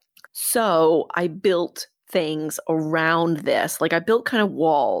 So I built things around this. Like I built kind of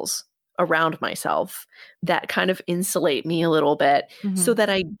walls around myself that kind of insulate me a little bit so Mhm. that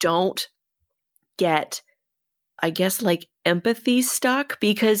I don't get, I guess, like empathy stuck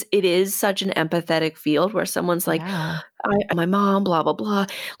because it is such an empathetic field where someone's like, Yeah. my mom, blah, blah, blah.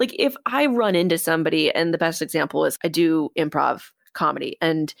 Like if I run into somebody, and the best example is I do improv comedy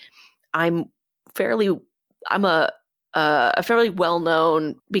and I'm fairly I'm a fairly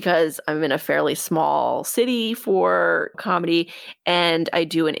well-known because I'm in a fairly small city for comedy and I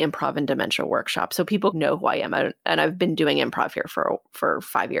do an improv and dementia workshop. So people know who I am and I've been doing improv here for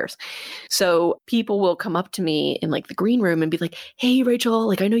 5 years. So people will come up to me in like the green room and be like, "Hey Rachel,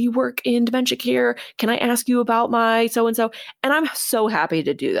 like I know you work in dementia care. Can I ask you about my so and so?" And I'm so happy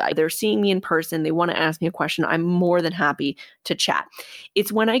to do that. They're seeing me in person, they want to ask me a question. I'm more than happy to chat.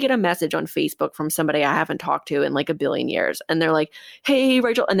 It's when I get a message on Facebook from somebody I haven't talked to in like a billion years and they're like, "Hey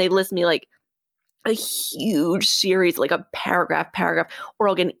Rachel," and they list me like a huge series, like a paragraph, or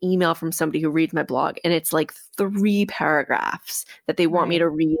I'll get an email from somebody who reads my blog and it's like 3 paragraphs that they want me Right. to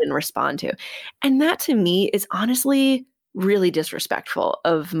read and respond to. And that to me is honestly really disrespectful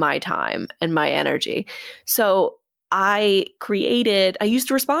of my time and my energy. So I used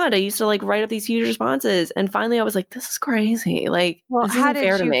to respond. I used to like write up these huge responses. And finally I was like, this is crazy. Like, Well, this how isn't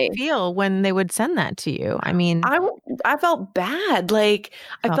fair did to you me. feel when they would send that to you? I mean, I felt bad. Like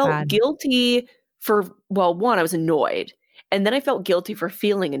I felt felt bad. guilty for, well, one, I was annoyed. And then I felt guilty for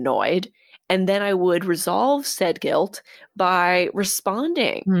feeling annoyed. And then I would resolve said guilt by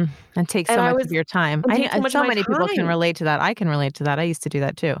responding. That takes And so I much was of your time. it takes so much of So my many people can time. relate to that. I can relate to that. I used to do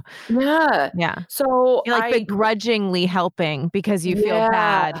that too. Yeah. Yeah. So You're like begrudgingly helping because you feel yeah.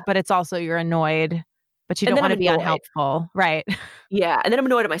 bad, but it's also you're annoyed, but you And don't then want I'm to be annoyed. unhelpful. Right. Yeah. And then I'm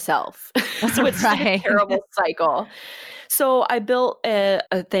annoyed at myself. So it's just like a Right. terrible cycle. So I built a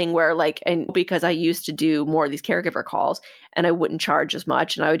thing where like, and because I used to do more of these caregiver calls and I wouldn't charge as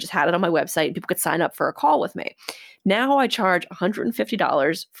much and I would just had it on my website and people could sign up for a call with me. Now I charge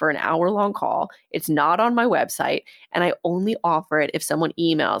 $150 for an hour-long call. It's not on my website and I only offer it if someone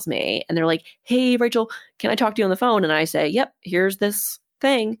emails me and they're like, "Hey Rachel, can I talk to you on the phone?" And I say, "Yep, here's this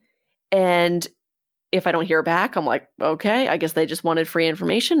thing." And if I don't hear back, I'm like, okay, I guess they just wanted free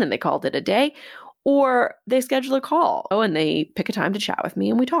information and they called it a day. or they schedule a call and they pick a time to chat with me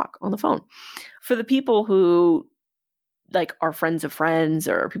and we talk on the phone. For the people who like are friends of friends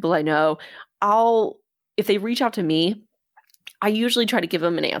or people I know, if they reach out to me, I usually try to give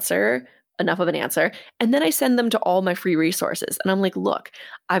them enough of an answer. And then I send them to all my free resources. And I'm like, look,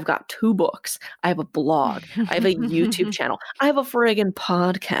 I've got 2 books. I have a blog. I have a YouTube channel. I have a friggin'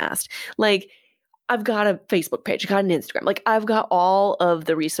 podcast. Like, I've got a Facebook page. I got an Instagram. Like, I've got all of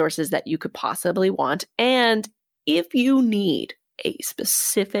the resources that you could possibly want. And if you need a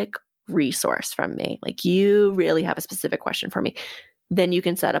specific resource from me, like you really have a specific question for me, then you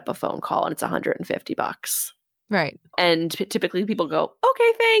can set up a phone call and it's $150. Right. And typically people go,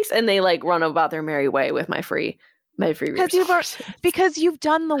 okay, thanks. And they like run about their merry way with my free resources. Because you've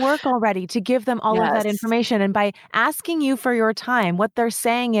done the work already to give them all of that information. And by asking you for your time, what they're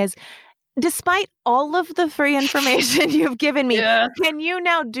saying is, despite all of the free information you've given me, can you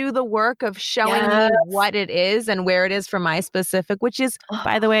now do the work of showing me what it is and where it is for my specific, which is,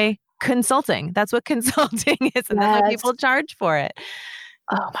 by the way, consulting. That's what consulting is. And that's what people charge for it.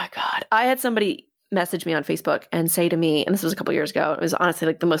 Oh my God. I had somebody message me on Facebook and say to me, and this was a couple years ago, it was honestly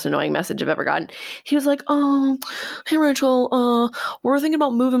like the most annoying message I've ever gotten. He was like, oh, hey Rachel, we're thinking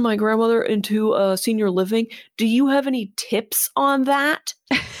about moving my grandmother into senior living. Do you have any tips on that?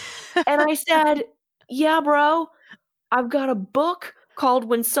 And I said, yeah, bro, I've got a book called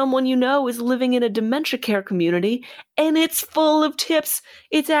When Someone You Know is Living in a Dementia Care Community, and it's full of tips.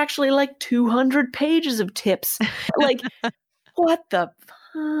 It's actually like 200 pages of tips. Like, what the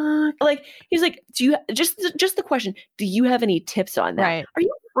fuck? Like, he's like, do you, just the question, do you have any tips on that? Right. Are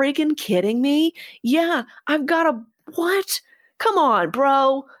you freaking kidding me? Yeah, I've got what? Come on,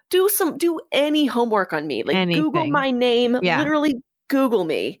 bro. Do any homework on me. Like, anything. Google my name. Yeah. Literally Google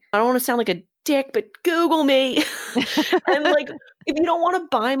me. I don't want to sound like a dick, but Google me. And like, if you don't want to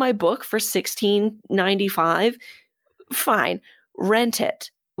buy my book for $16.95, fine, rent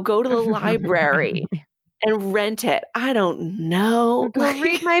it. Go to the library and rent it. I don't know. Or go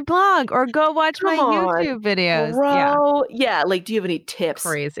read my blog or go watch my YouTube videos. Bro. Yeah. Like, do you have any tips?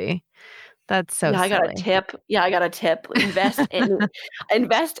 Crazy. That's so silly. I got a tip. Yeah, I got a tip.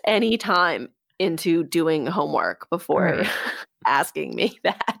 Invest any time into doing homework before asking me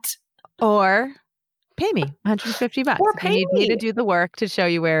that. Or pay me $150. Or pay you need me to do the work to show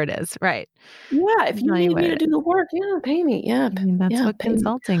you where it is. Right. Yeah. If you need me to do the work, pay me. Yeah. I mean, that's what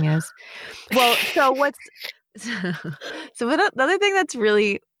consulting is. Well, so the other thing that's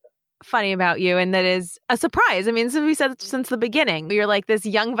really funny about you, and that is a surprise. I mean, so we said since the beginning, you're like this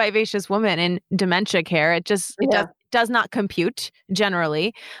young, vivacious woman in dementia care. It does not compute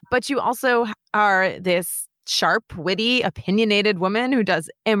generally, but you also are this sharp, witty, opinionated woman who does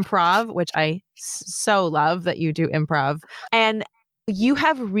improv, which I so love that you do improv. And you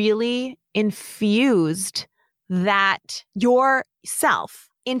have really infused that yourself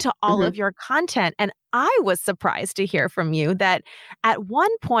into all of your content. And I was surprised to hear from you that at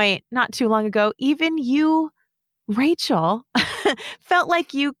one point, not too long ago, even you, Rachel, felt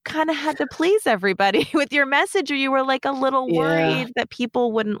like you kind of had to please everybody with your message, or you were like a little worried that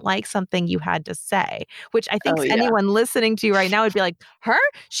people wouldn't like something you had to say, which I think anyone listening to you right now would be like, her?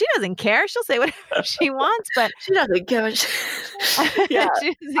 She doesn't care. She'll say whatever she wants, but she doesn't give a shit. Yeah.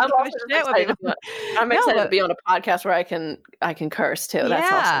 I'm excited to be on a podcast where I can curse too.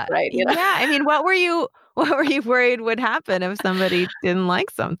 That's awesome, right? You know? Yeah. I mean, what were you worried would happen if somebody didn't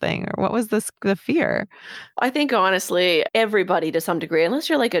like something, or what was the fear? I think honestly, everybody to some degree, unless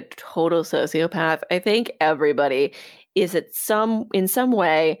you're like a total sociopath, I think everybody is in some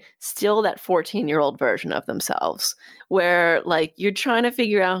way still that 14-year-old version of themselves, where like you're trying to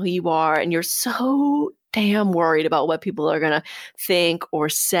figure out who you are and you're so damn worried about what people are going to think or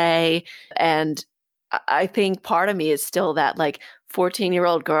say. And I think part of me is still that like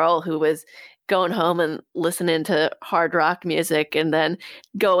 14-year-old girl who was going home and listening to hard rock music and then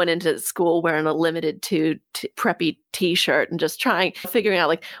going into school wearing a limited to preppy t-shirt and just figuring out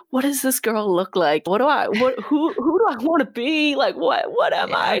like, what does this girl look like? Who do I want to be? Like, what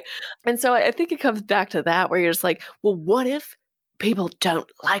am I? And so I think it comes back to that, where you're just like, well, what if people don't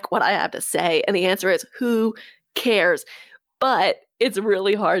like what I have to say? And the answer is, who cares? But it's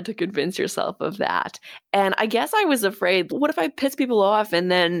really hard to convince yourself of that. And I guess I was afraid, what if I piss people off and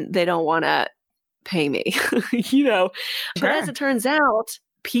then they don't want to pay me? You know? Sure. But as it turns out,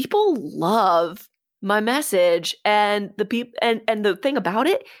 people love my message. And the thing about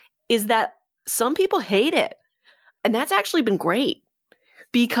it is that some people hate it. And that's actually been great,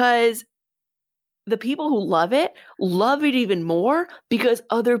 because the people who love it even more because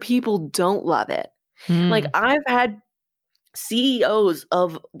other people don't love it. Like I've had CEOs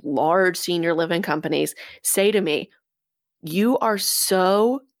of large senior living companies say to me, "You are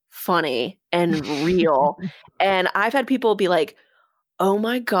so funny and real." And I've had people be like, "Oh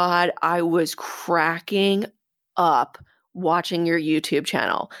my God, I was cracking up watching your YouTube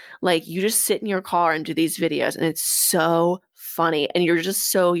channel. Like, you just sit in your car and do these videos and it's so funny and you're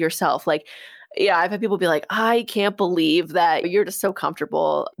just so yourself." Like, yeah, I've had people be like, "I can't believe that you're just so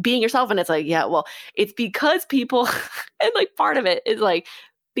comfortable being yourself." And it's like, yeah, well, it's because people, and like part of it is like,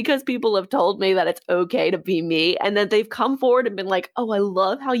 because people have told me that it's okay to be me. And then they've come forward and been like, "Oh, I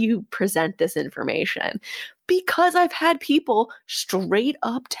love how you present this information." Because I've had people straight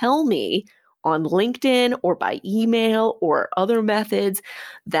up tell me on LinkedIn or by email or other methods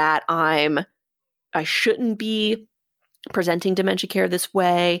that I shouldn't be presenting dementia care this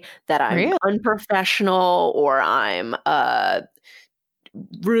way, that I'm Really? unprofessional, or I'm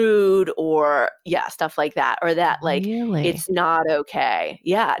rude, or stuff like that, or that like Really? it's not okay.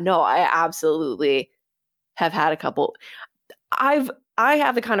 Yeah, no, I absolutely have had a couple. I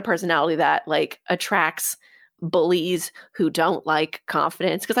have the kind of personality that like attracts bullies who don't like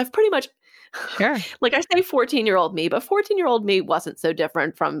confidence, because I've pretty much Sure. like I say 14-year-old me, but 14-year-old me wasn't so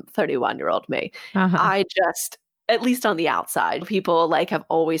different from 31-year-old me. Uh-huh. I just, at least on the outside, people like have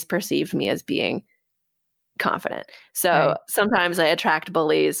always perceived me as being confident. So Right. sometimes I attract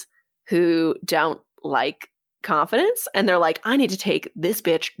bullies who don't like confidence, and they're like, "I need to take this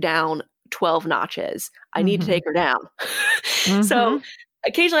bitch down 12 notches. I need to Mhm. take her down." So Mhm.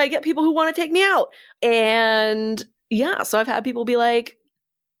 occasionally I get people who want to take me out. And yeah, so I've had people be like,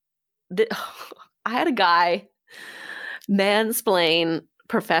 I had a guy mansplain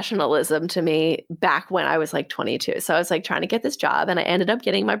professionalism to me back when I was like 22. So I was like trying to get this job, and I ended up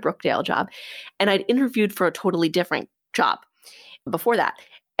getting my Brookdale job, and I'd interviewed for a totally different job before that.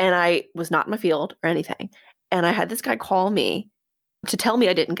 And I was not in my field or anything. And I had this guy call me to tell me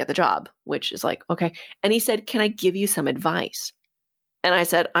I didn't get the job, which is like, okay. And he said, "Can I give you some advice?" And I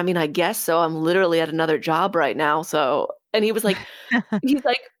said, "I mean, I guess so. I'm literally at another job right now." So, and he's like,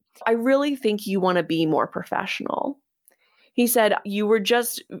 "I really think you want to be more professional." He said, you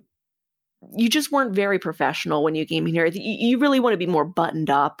just weren't very professional when you came in here. You really want to be more buttoned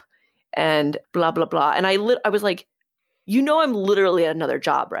up and blah, blah, blah." And I was like, I'm literally at another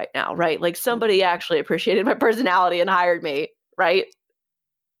job right now, right? Like somebody actually appreciated my personality and hired me, right?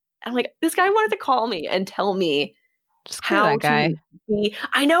 I'm like, this guy wanted to call me and tell me Just clear how that guy. to be.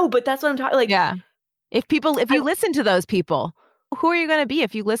 I know, but that's what I'm talking. Like, Yeah. If you listen to those people, who are you gonna be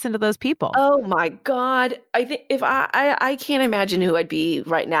if you listen to those people? oh my God. I think if I can't imagine who I'd be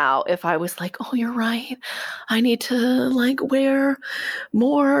right now if I was like, "Oh, you're right. I need to like wear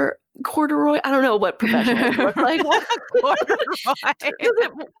more corduroy." I don't know what professionals look like.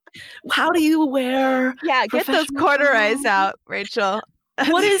 Corduroy. How do you wear Yeah, get those professional corduroys clothes? out, Rachel.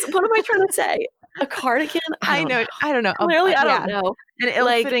 What am I trying to say? A cardigan? I I don't know. know. I don't know. Clearly, I don't Yeah, know. an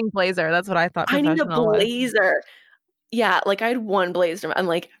Like, ill-fitting blazer. That's what I thought I need a professional was. blazer. Yeah, like I had one blazer. I'm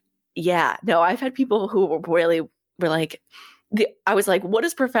like, yeah, no, I've had people who were like, I was like, "What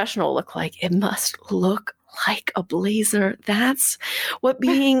does professional look like?" It must look like a blazer. That's what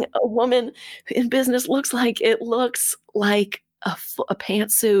being a woman in business looks like. It looks like a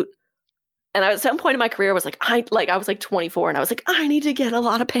pantsuit. And at some point in my career, I was like 24, and I was like, "I need to get a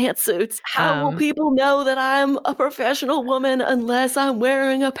lot of pantsuits. How will Um, people know that I'm a professional woman unless I'm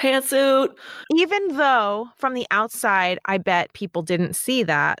wearing a pantsuit?" Even though from the outside, I bet people didn't see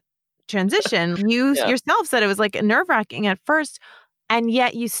that transition. You Yeah. yourself said it was like nerve-wracking at first, and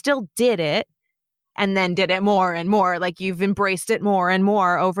yet you still did it and then did it more and more. Like you've embraced it more and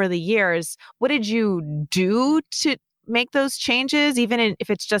more over the years. What did you do to make those changes, if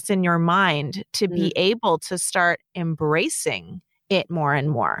it's just in your mind, to be Mm. able to start embracing it more and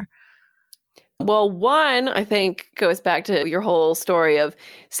more? Well, one, I think, goes back to your whole story of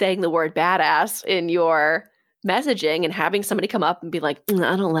saying the word badass in your messaging and having somebody come up and be like,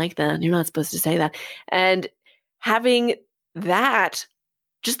 I don't like that. You're not supposed to say that." And having that,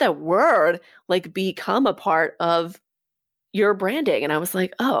 just that word, like become a part of your branding. And I was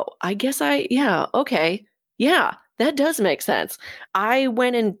like, "Oh, I guess yeah, okay. Yeah, that does make sense." I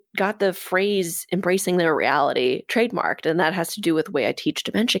went and got the phrase "embracing their reality" trademarked, and that has to do with the way I teach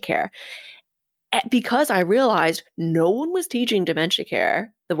dementia care. Because I realized no one was teaching dementia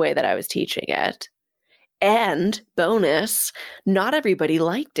care the way that I was teaching it. And bonus, not everybody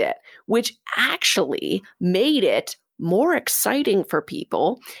liked it, which actually made it more exciting for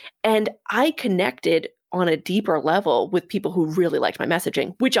people. And I connected on a deeper level with people who really liked my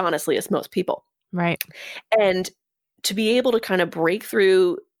messaging, which honestly is most people. Right. And to be able to kind of break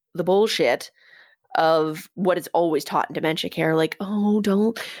through the bullshit of what is always taught in dementia care. Like,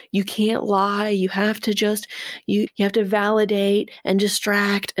 oh, you can't lie. You have to you have to validate and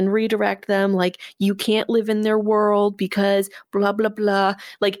distract and redirect them. Like, you can't live in their world because blah, blah, blah.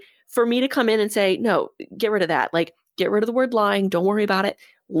 Like, for me to come in and say, no, get rid of that. Like, get rid of the word lying. Don't worry about it.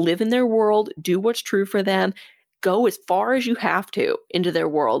 Live in their world. Do what's true for them. Go as far as you have to into their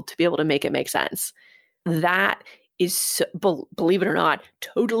world to be able to make it make sense. That is, believe it or not,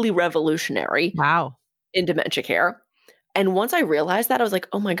 totally revolutionary. Wow. In dementia care. And once I realized that, I was like,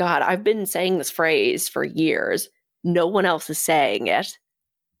 oh my God, I've been saying this phrase for years. No one else is saying it.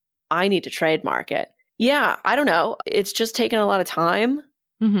 I need to trademark it. Yeah, I don't know. It's just taken a lot of time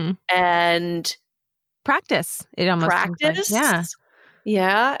and practice. It almost practice. Yeah.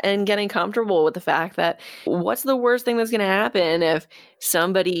 Yeah. And getting comfortable with the fact that what's the worst thing that's going to happen if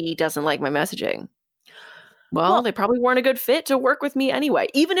somebody doesn't like my messaging? Well, they probably weren't a good fit to work with me anyway,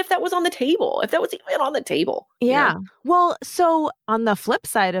 even if that was on the table, if that was even on the table. Yeah. You know? Well, so on the flip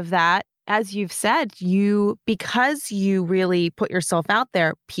side of that, as you've said, because you really put yourself out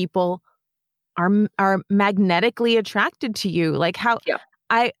there, people are magnetically attracted to you. Like how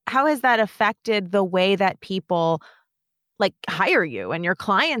has that affected the way that people like hire you and your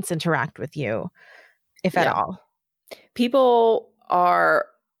clients interact with you, if at all?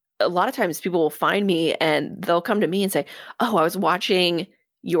 A lot of times people will find me and they'll come to me and say, oh, I was watching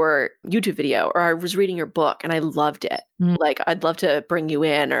your YouTube video or I was reading your book and I loved it. Like, I'd love to bring you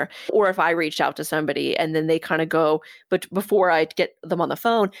in, or if I reached out to somebody and then they kind of go, but before I get them on the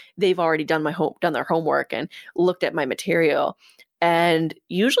phone, they've already done their homework and looked at my material and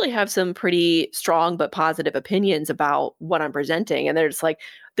usually have some pretty strong but positive opinions about what I'm presenting. And they're just like,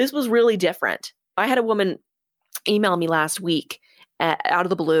 this was really different. I had a woman email me last week out of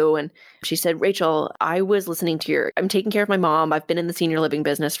the blue. And she said, Rachel, I'm taking care of my mom. I've been in the senior living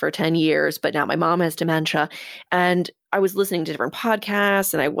business for 10 years, but now my mom has dementia. And I was listening to different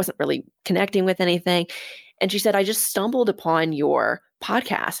podcasts and I wasn't really connecting with anything. And she said, I just stumbled upon your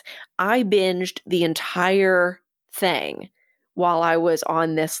podcast. I binged the entire thing while I was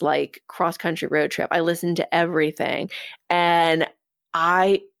on this like cross-country road trip. I listened to everything and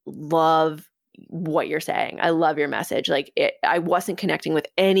I love what you're saying. I love your message. Like I wasn't connecting with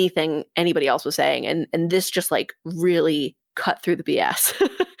anything anybody else was saying. And this just like really cut through the BS.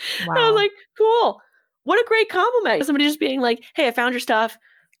 Wow. I was like, cool. What a great compliment. Somebody just being like, hey, I found your stuff.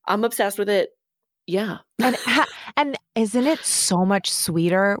 I'm obsessed with it. Yeah. And isn't it so much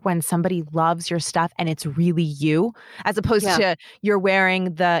sweeter when somebody loves your stuff and it's really you, as opposed to you're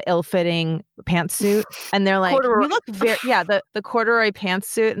wearing the ill-fitting pantsuit and they're like, you look the corduroy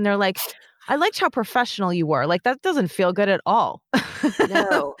pantsuit, and they're like, I liked how professional you were. Like, that doesn't feel good at all.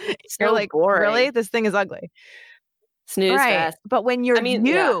 No. You're like, boring. Really? This thing is ugly. Snooze fest. But when you're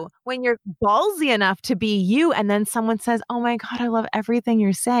when you're ballsy enough to be you, and then someone says, oh my God, I love everything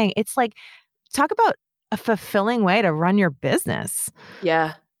you're saying. It's like, talk about a fulfilling way to run your business.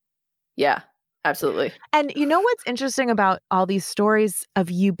 Yeah. Yeah, absolutely. And you know what's interesting about all these stories of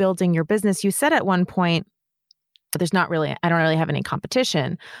you building your business? You said at one point, but I don't really have any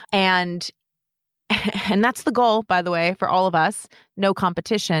competition. And that's the goal, by the way, for all of us, no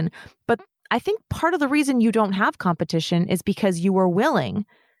competition. But I think part of the reason you don't have competition is because you were willing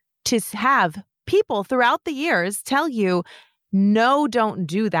to have people throughout the years tell you, no, don't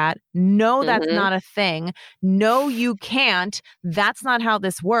do that. No, that's not a thing. No, you can't. That's not how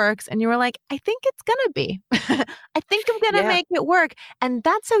this works. And you were like, I think it's going to be. I think I'm going to make it work. And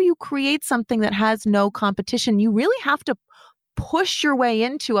that's how you create something that has no competition. You really have to push your way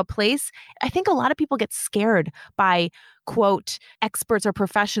into a place. I think a lot of people get scared by, quote, experts or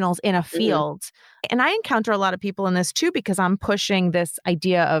professionals in a field. And I encounter a lot of people in this too, because I'm pushing this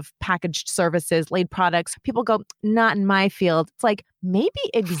idea of packaged services, laid products. People go, not in my field. It's like, maybe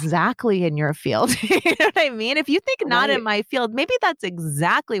exactly in your field. You know what I mean? If you think not in my field, maybe that's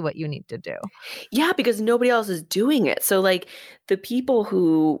exactly what you need to do. Yeah, because nobody else is doing it. So like the people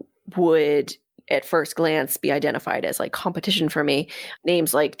who would at first glance be identified as like competition for me,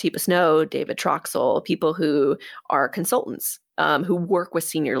 names like Teepa Snow, David Troxel, people who are consultants, who work with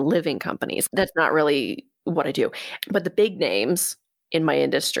senior living companies. That's not really what I do. But the big names in my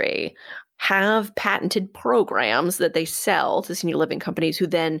industry have patented programs that they sell to senior living companies who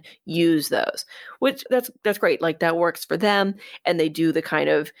then use those, which that's great. Like that works for them. And they do the kind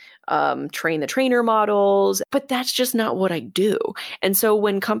of train the trainer models, but that's just not what I do. And so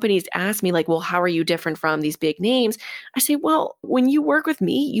when companies ask me like, well, how are you different from these big names? I say, well, when you work with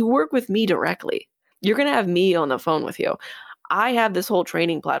me directly. You're going to have me on the phone with you. I have this whole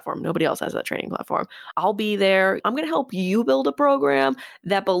training platform. Nobody else has that training platform. I'll be there. I'm going to help you build a program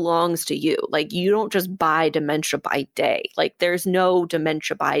that belongs to you. Like, you don't just buy Dementia by Day. Like, there's no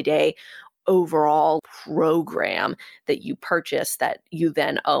Dementia by Day overall program that you purchase that you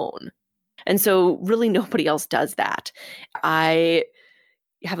then own. And so really nobody else does that. I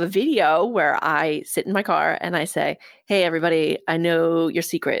have a video where I sit in my car and I say, hey, everybody, I know your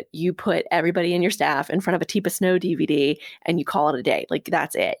secret. You put everybody in your staff in front of a Teepa Snow DVD and you call it a day. Like,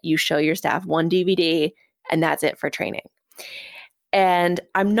 that's it. You show your staff one DVD and that's it for training. And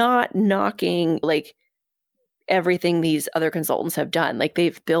I'm not knocking like everything these other consultants have done. Like,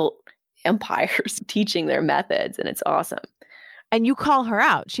 they've built empires teaching their methods, and it's awesome. And you call her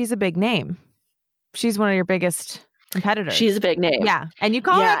out. She's a big name. She's one of your biggest competitors. She's a big name. Yeah. And you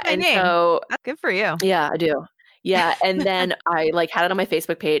call her out by name. So, that's good for you. Yeah, I do. Yeah. And then I like had it on my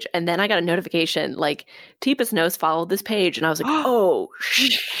Facebook page, and then I got a notification like Teepa Snow's followed this page. And I was like, oh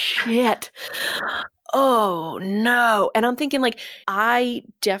shit. Oh no. And I'm thinking like, I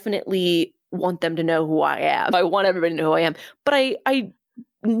definitely want them to know who I am. I want everybody to know who I am. But I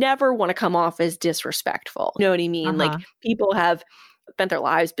never want to come off as disrespectful. You know what I mean? Like, people have spent their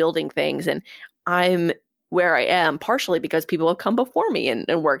lives building things, and I'm where I am partially because people have come before me and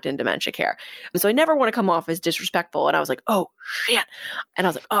worked in dementia care. And so I never want to come off as disrespectful. And I was like, oh shit. And I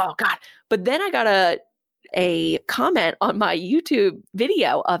was like, oh God. But then I got a comment on my YouTube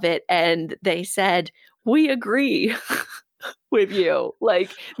video of it, and they said, we agree with you. Like,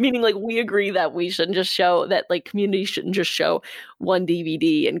 meaning like, we agree that we shouldn't just show that, like, community shouldn't just show one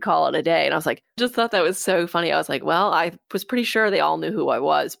DVD and call it a day. And I was like, just thought that was so funny. I was like, well, I was pretty sure they all knew who I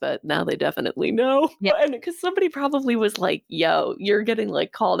was, but now they definitely know. Yeah. And because somebody probably was like, yo, you're getting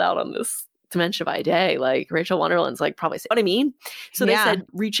like called out on this Dementia by Day. Like, Rachel Wonderland's like probably, what I mean? So they said,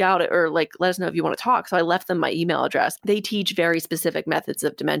 reach out or like, let us know if you want to talk. So I left them my email address. They teach very specific methods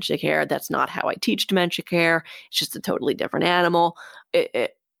of dementia care. That's not how I teach dementia care. It's just a totally different animal.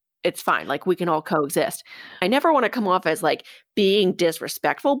 It's fine. Like, we can all coexist. I never want to come off as like being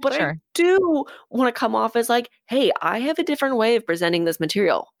disrespectful, but I do want to come off as like, hey, I have a different way of presenting this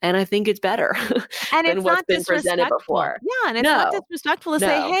material, and I think it's better and than it's what's not been presented before. Yeah, and it's not disrespectful to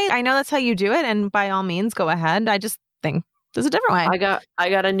say, hey, I know that's how you do it, and by all means, go ahead. I just think there's a different way. I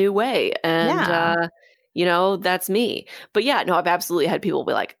got a new way, and you know, that's me. But yeah, no, I've absolutely had people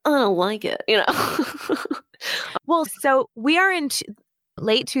be like, I don't like it, you know. Well, so we are in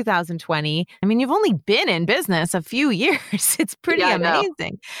late 2020. I mean, you've only been in business a few years. It's pretty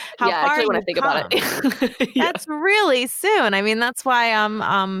amazing how far actually, when I you've think come. about it. That's really soon. I mean, that's why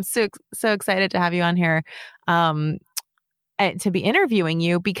I'm so excited to have you on here to be interviewing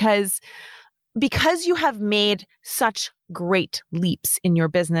you, because you have made such great leaps in your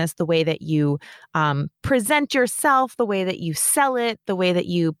business, the way that you present yourself, the way that you sell it, the way that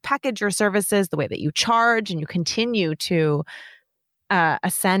you package your services, the way that you charge, and you continue to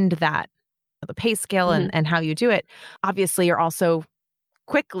ascend the pay scale and how you do it. Obviously, you're also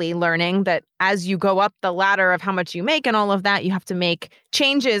quickly learning that as you go up the ladder of how much you make and all of that, you have to make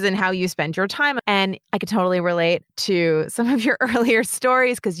changes in how you spend your time. And I could totally relate to some of your earlier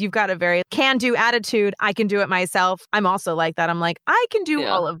stories, because you've got a very can-do attitude. I can do it myself. I'm also like that. I'm like, I can do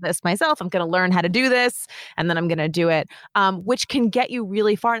all of this myself. I'm going to learn how to do this, and then I'm going to do it, which can get you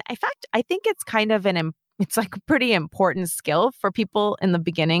really far. And in fact, I think it's kind of it's like a pretty important skill for people in the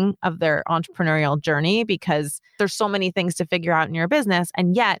beginning of their entrepreneurial journey, because there's so many things to figure out in your business.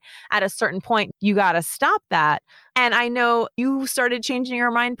 And yet at a certain point, you got to stop that. And I know you started changing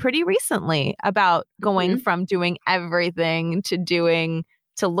your mind pretty recently about going from doing everything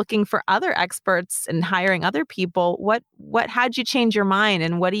to looking for other experts and hiring other people. How'd you change your mind?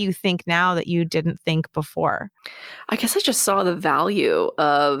 And what do you think now that you didn't think before? I guess I just saw the value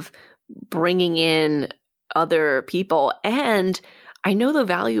of bringing in other people, and I know the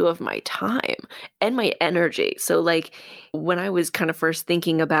value of my time and my energy. So like, when I was kind of first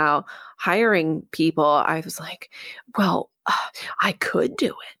thinking about hiring people, I was like, well, I could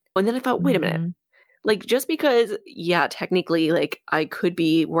do it. And then I thought, wait a minute, like, just because, technically, like, I could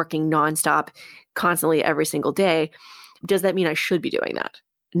be working nonstop constantly every single day, does that mean I should be doing that?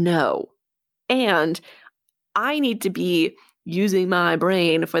 No. And I need to be using my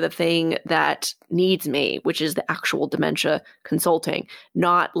brain for the thing that needs me, which is the actual dementia consulting,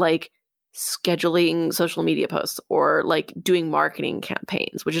 not like scheduling social media posts or like doing marketing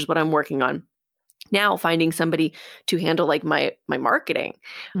campaigns, which is what I'm working on now, finding somebody to handle like my marketing,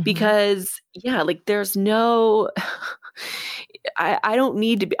 because like, there's no, I don't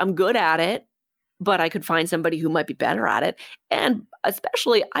need to be, I'm good at it, but I could find somebody who might be better at it. And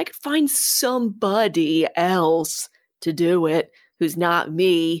especially I could find somebody else to do it who's not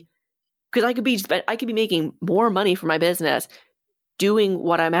me, because I could be making more money for my business doing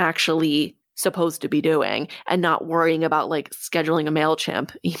what I'm actually supposed to be doing and not worrying about like scheduling a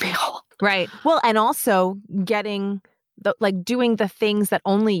MailChimp email. Right. Well, and also getting doing the things that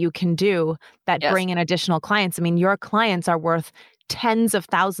only you can do that Yes. bring in additional clients. I mean, your clients are worth tens of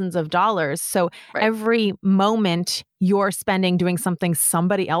thousands of dollars. So Right. every moment you're spending doing something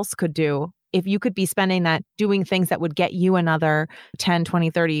somebody else could do, if you could be spending that doing things that would get you another 10, 20,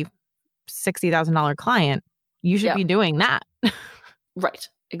 30, $60,000 client, you should be doing that. Right.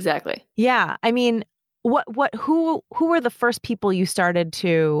 Exactly. Yeah. I mean, who were the first people you started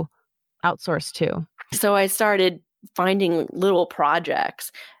to outsource to? So I started finding little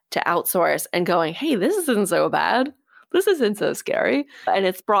projects to outsource and going, hey, this isn't so bad. This isn't so scary. And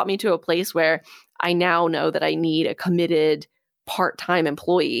it's brought me to a place where I now know that I need a committed part-time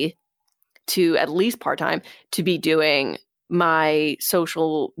employee, to at least part-time, to be doing my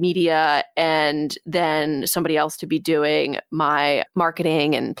social media, and then somebody else to be doing my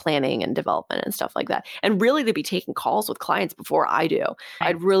marketing and planning and development and stuff like that. And really to be taking calls with clients before I do.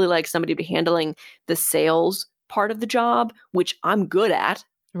 I'd really like somebody to be handling the sales part of the job, which I'm good at,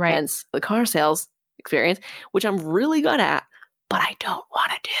 Right. hence the car sales experience, which I'm really good at, but I don't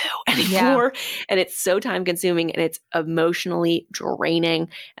want to do anymore. Yeah. And it's so time consuming and it's emotionally draining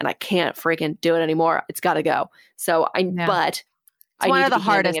and I can't freaking do it anymore. It's got to go. So but I need to be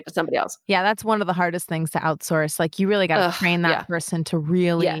handing it to somebody else. Yeah, that's one of the hardest things to outsource. Like you really got to train that person to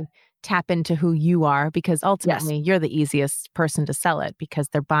really tap into who you are, because ultimately you're the easiest person to sell it because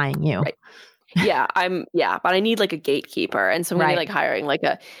they're buying you. Right. But I need like a gatekeeper, and so I'm gonna be like hiring like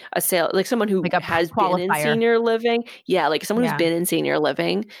a sale, like someone who like has been in senior living. Yeah, like someone who's been in senior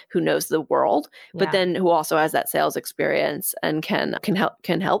living, who knows the world, but then who also has that sales experience and can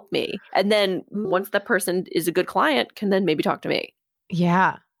help me. And then once that person is a good client, can then maybe talk to me.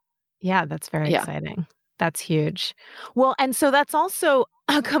 Yeah. Yeah, that's very exciting. That's huge. Well, and so that's also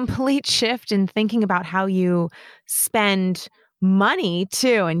a complete shift in thinking about how you spend money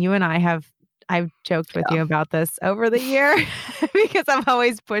too. And you and I've joked with you about this over the year because I'm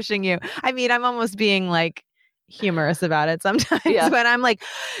always pushing you. I mean, I'm almost being like humorous about it sometimes, but I'm like,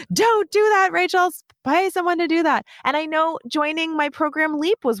 don't do that, Rachel. Pay someone to do that. And I know joining my program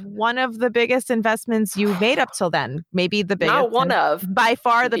Leap was one of the biggest investments you made up till then. Maybe the biggest. Not one of. By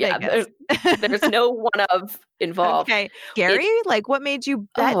far the biggest. There's no one of involved. Okay. Scary? Like what made you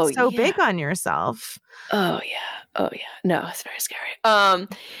bet so big on yourself? Oh yeah. No, it's very scary.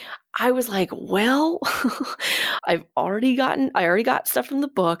 I was like, well, I already got stuff from the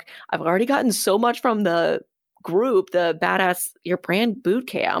book. I've already gotten so much from the group, the Badass Your Brand Boot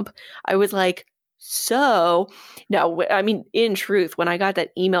Camp. I was like, so no, I mean, in truth, when I got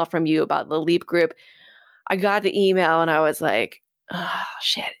that email from you about the Leap group, I got the email and I was like, oh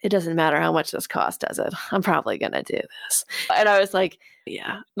shit, it doesn't matter how much this costs, does it? I'm probably going to do this. And I was like,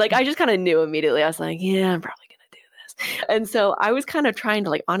 yeah, like I just kind of knew immediately. I was like, yeah, I'm probably going to do this. And so I was kind of trying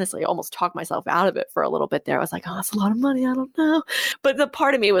to like, honestly, almost talk myself out of it for a little bit there. I was like, oh, it's a lot of money. I don't know. But the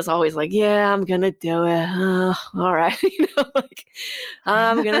part of me was always like, yeah, I'm going to do it. All right. Like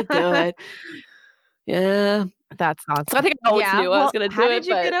I'm going to do it. Yeah. That's awesome. So I think I always knew I was going to do it. How did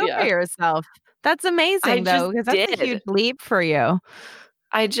you get over yourself? That's amazing though, because that's a huge leap for you.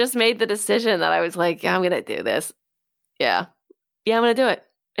 I just made the decision that I was like, yeah, I'm going to do this. Yeah. Yeah, I'm going to do it.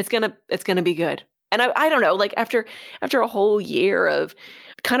 It's going to be good. And I don't know, like after a whole year of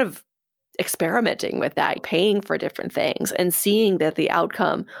kind of experimenting with that, paying for different things and seeing that the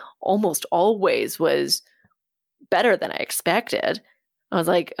outcome almost always was better than I expected, I was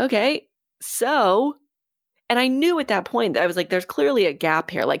like, okay, so, and I knew at that point that I was like, there's clearly a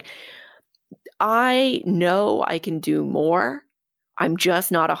gap here. Like, I know I can do more. I'm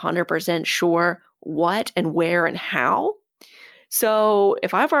just not 100% sure what and where and how. So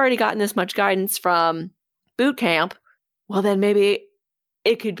if I've already gotten this much guidance from boot camp, well, then maybe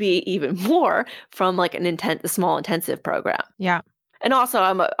it could be even more from like a small intensive program. Yeah. And also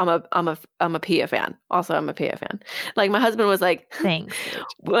I'm a Pia fan. Also, I'm a Pia fan. Like my husband was like, thanks.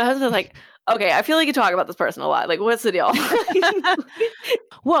 My husband was like, okay, I feel like you talk about this person a lot. Like, what's the deal?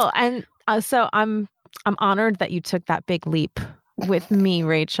 Well, and so I'm honored that you took that big leap with me,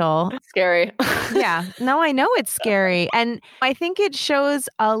 Rachel. It's scary. Yeah. No, I know it's scary. And I think it shows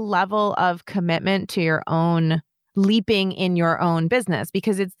a level of commitment to your own leaping in your own business,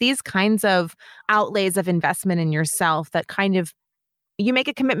 because it's these kinds of outlays of investment in yourself that kind of, you make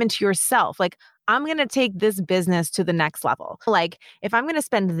a commitment to yourself. Like, I'm going to take this business to the next level. Like, if I'm going to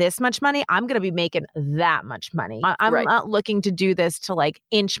spend this much money, I'm going to be making that much money. I'm Right. not looking to do this to like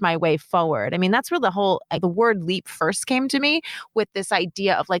inch my way forward. I mean, that's where the word leap first came to me, with this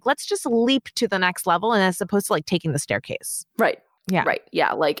idea of like, let's just leap to the next level, and as opposed to like taking the staircase. Right. Yeah. Right.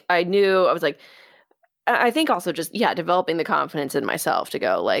 Yeah. Like I knew, I was like, I think also just, yeah, developing the confidence in myself to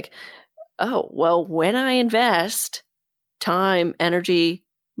go like, oh, well, when I invest time, energy,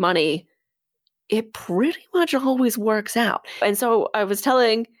 money, it pretty much always works out. And so I was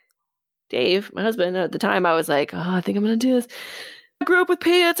telling Dave, my husband, at the time, I was like, oh, I think I'm going to do this. I grew up with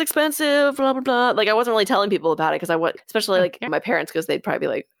pay, it's expensive, blah, blah, blah. Like I wasn't really telling people about it because especially like my parents, because they'd probably be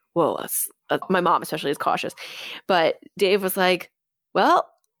like, whoa, my mom especially is cautious. But Dave was like, well,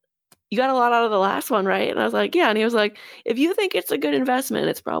 you got a lot out of the last one, right? And I was like, yeah. And he was like, if you think it's a good investment,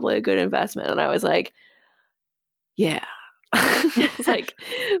 it's probably a good investment. And I was like, yeah. It's like,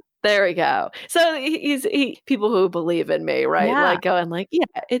 there we go. So people who believe in me, right? Yeah. Like going like,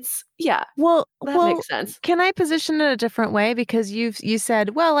 yeah, Well, that makes sense. Can I position it a different way? Because you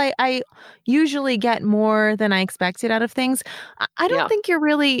said, well, I usually get more than I expected out of things. I don't think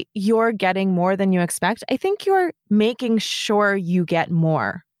you're getting more than you expect. I think you're making sure you get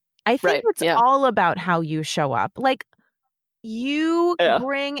more. I think it's all about how you show up. Like, you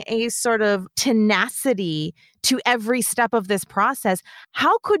bring a sort of tenacity to every step of this process.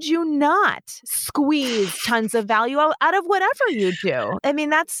 How could you not squeeze tons of value out of whatever you do? I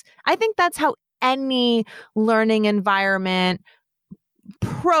mean, I think that's how any learning environment,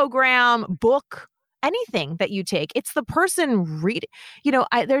 program, book, anything that you take, it's the person reading.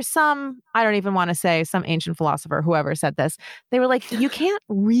 There's I don't even want to say, some ancient philosopher, whoever said this, they were like, you can't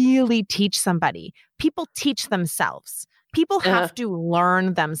really teach somebody. People teach themselves. People have to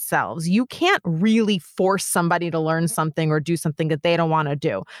learn themselves. You can't really force somebody to learn something or do something that they don't want to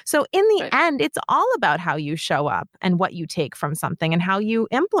do. So in the end, it's all about how you show up and what you take from something and how you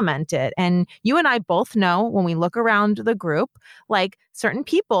implement it. And you and I both know, when we look around the group, like, certain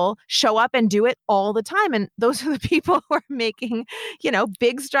people show up and do it all the time. And those are the people who are making,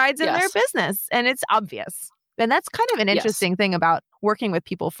 big strides in their business. And it's obvious. And that's kind of an interesting thing about working with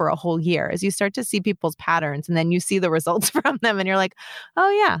people for a whole year, is you start to see people's patterns and then you see the results from them and you're like, oh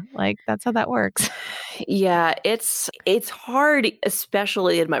yeah, like that's how that works. Yeah, it's hard,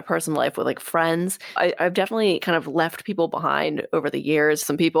 especially in my personal life with like friends. I've definitely kind of left people behind over the years.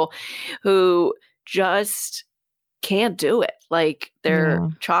 Some people who just can't do it. Like they're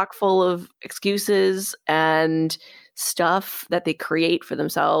chock full of excuses and stuff that they create for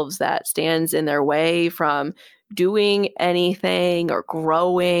themselves that stands in their way from doing anything or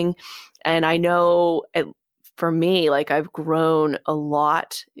growing. And I know for me, like I've grown a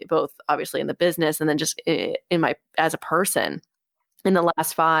lot, both obviously in the business and then just as a person in the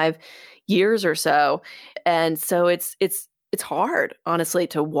last 5 years or so. And so it's hard, honestly,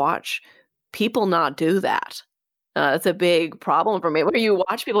 to watch people not do that. It's a big problem for me, where you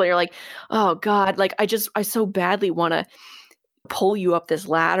watch people and you're like, oh God, like I so badly want to pull you up this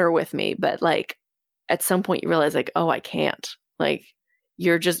ladder with me. But like at some point you realize like, oh, I can't. Like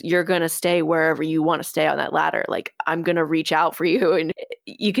you're going to stay wherever you want to stay on that ladder. Like I'm going to reach out for you and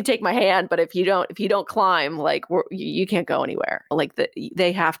you can take my hand, but if you don't climb, like you can't go anywhere. Like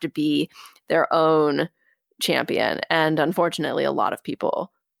they have to be their own champion. And unfortunately, a lot of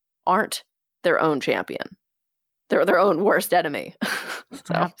people aren't their own champion. They're their own worst enemy.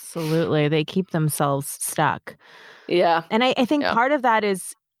 So. Absolutely. They keep themselves stuck. Yeah. And I think part of that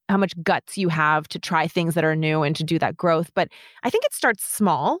is how much guts you have to try things that are new and to do that growth. But I think it starts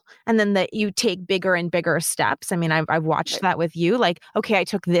small and then that you take bigger and bigger steps. I mean, I've watched that with you. Like, okay, I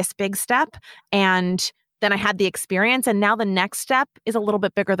took this big step and then I had the experience, and now the next step is a little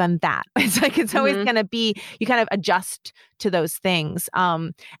bit bigger than that. It's like, it's always going to be, you kind of adjust to those things.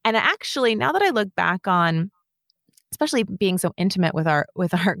 And actually, now that I look back on, especially being so intimate with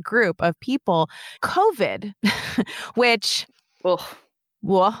our group of people, COVID, which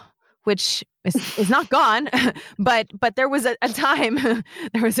is not gone, but there was a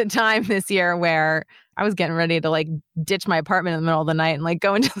time this year where I was getting ready to like ditch my apartment in the middle of the night and like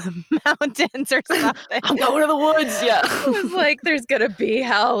go into the mountains or something. I'm going to the woods. Yeah. I was like, there's going to be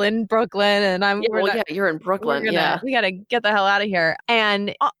hell in Brooklyn. And you're in Brooklyn. We got to get the hell out of here.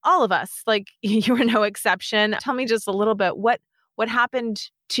 And all of us, like you were no exception. Tell me just a little bit, what happened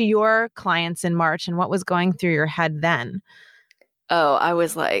to your clients in March and what was going through your head then? Oh, I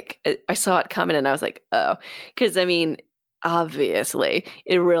was like, I saw it coming and I was like, oh, because I mean, obviously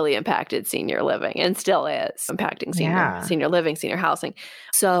it really impacted senior living and still is impacting senior living, senior housing.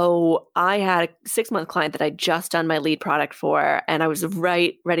 So I had a 6-month client that I'd just done my lead product for, and I was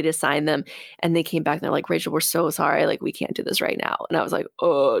ready to sign them. And they came back and they're like, Rachel, we're so sorry. Like, we can't do this right now. And I was like,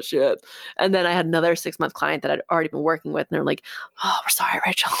 oh shit. And then I had another 6-month client that I'd already been working with, and they're like, oh, we're sorry,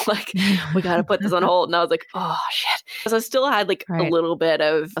 Rachel. Like, we got to put this on hold. And I was like, oh shit. So I still had like a little bit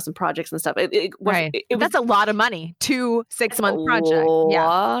of some projects and stuff. It was that's a lot of money. 2 6-month project. A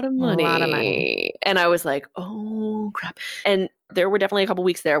lot of money. And I was like, oh crap. And there were definitely a couple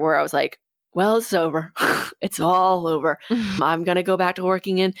weeks there where I was like, well, it's over. It's all over. I'm going to go back to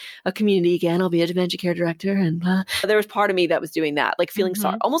working in a community again. I'll be a dementia care director. And there was part of me that was doing that, like feeling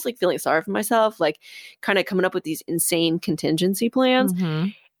sorry, almost like feeling sorry for myself, like kind of coming up with these insane contingency plans.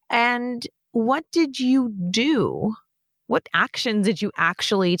 And what did you do? What actions did you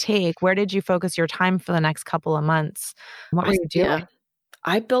actually take? Where did you focus your time for the next couple of months? What were you doing? Yeah.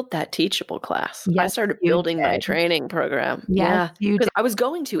 I built that Teachable class. I started building my training program. Because I was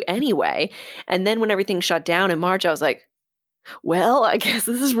going to anyway. And then when everything shut down in March, I was like, well, I guess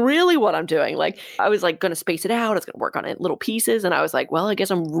this is really what I'm doing. Like, I was like going to space it out. I was going to work on it in little pieces. And I was like, well, I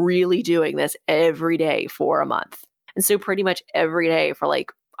guess I'm really doing this every day for a month. And so pretty much every day for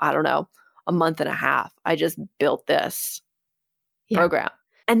like, I don't know, a month and a half, I just built this program.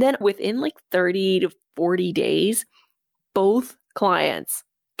 And then within like 30 to 40 days, both clients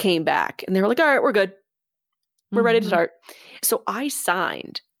came back and they were like, all right, we're good. We're ready to start. So I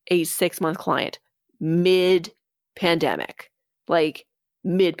signed a 6-month client mid-pandemic,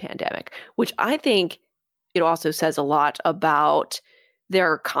 which I think it also says a lot about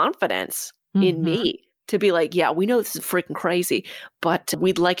their confidence in me to be like, yeah, we know this is freaking crazy, but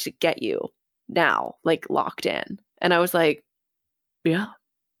we'd like to get you now, like locked in. And I was like, yeah,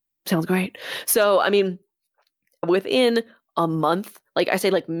 sounds great. So, I mean, within a month, like I say,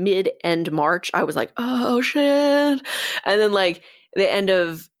 like mid-end March, I was like, oh shit. And then like the end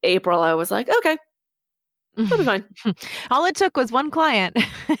of April, I was like, okay, that'll be fine. All it took was one client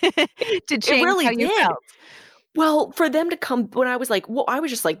to change really how you felt. Well, for them to come, when I was like, well, I was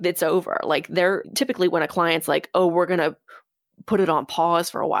just like, it's over. Like they're typically when a client's like, oh, we're going to put it on pause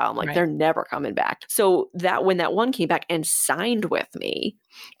for a while. I'm like, they're never coming back. So that when that one came back and signed with me,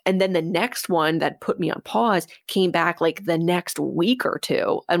 and then the next one that put me on pause came back like the next week or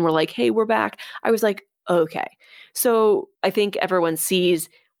two and we're like, hey, we're back. I was like, okay. So I think everyone sees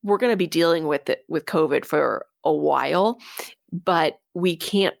we're going to be dealing with it with COVID for a while, but we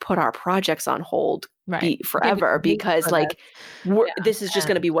can't put our projects on hold forever because like this is just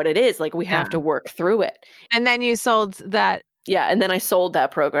going to be what it is. Like we have to work through it. And then you sold that. Yeah. And then I sold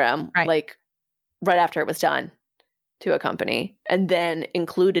that program like right after it was done to a company and then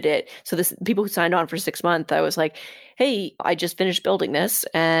included it. So this people who signed on for 6 months, I was like, hey, I just finished building this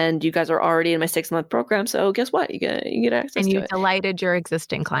and you guys are already in my 6-month program. So guess what? You get access to it. And you delighted your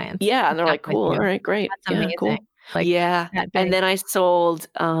existing clients. Yeah. And they're like, cool. All right, great. That's amazing. Cool. Like, and then I sold,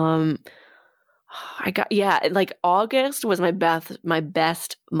 like August was my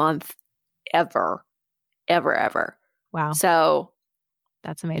best month ever. Wow. So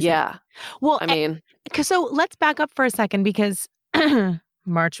that's amazing. Yeah. Well, I mean, so let's back up for a second because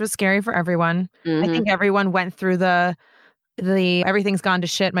March was scary for everyone. I think everyone went through the everything's gone to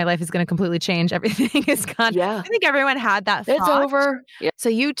shit. My life is going to completely change. Everything is gone. Yeah. I think everyone had that thought. It's over. Yeah. So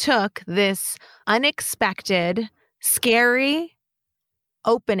you took this unexpected, scary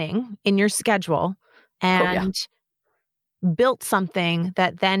opening in your schedule and built something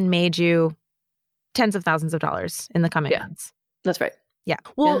that then made you tens of thousands of dollars in the coming months. That's right. Yeah.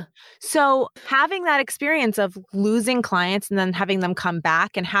 Well, so having that experience of losing clients and then having them come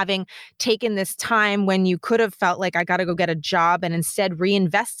back and having taken this time when you could have felt like I got to go get a job and instead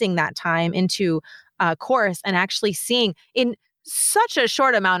reinvesting that time into a course and actually seeing in such a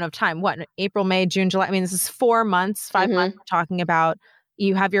short amount of time, April, May, June, July. I mean, this is 4 months, 5 months we're talking about.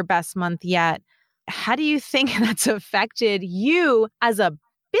 You have your best month yet. How do you think that's affected you as a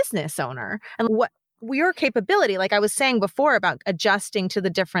business owner and what your capability, like I was saying before about adjusting to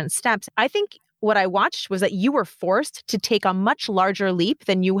the different steps? I think what I watched was that you were forced to take a much larger leap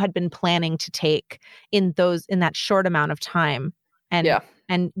than you had been planning to take in that short amount of time. And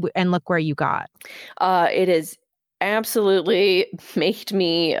look where you got. It has absolutely made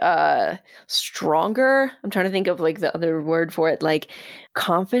me stronger. I'm trying to think of like the other word for it, like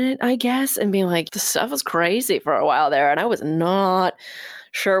confident, I guess, and being like, the stuff was crazy for a while there. And I was not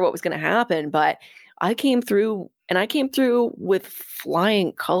sure what was going to happen, but I came through with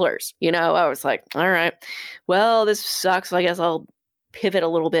flying colors. You know, I was like, all right, well, this sucks. I guess I'll pivot a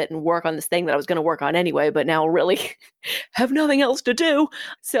little bit and work on this thing that I was going to work on anyway, but now really have nothing else to do.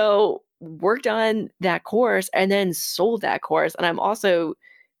 So worked on that course and then sold that course. And I'm also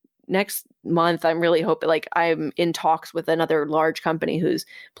next month, I'm really hoping, like, I'm in talks with another large company who's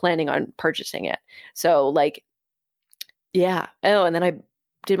planning on purchasing it. So like, yeah. Oh, and then I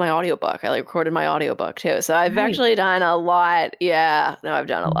did my audiobook. I like recorded my audiobook too. So I've actually done a lot. Yeah. No, I've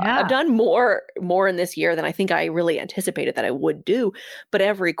done a lot. I've done more in this year than I think I really anticipated that I would do. But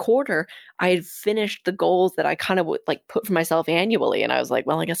every quarter I had finished the goals that I kind of would like put for myself annually. And I was like,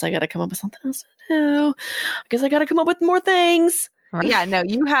 well, I guess I got to come up with something else to do. I guess I got to come up with more things. Yeah, no,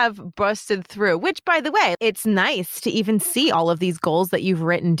 you have busted through, which, by the way, it's nice to even see all of these goals that you've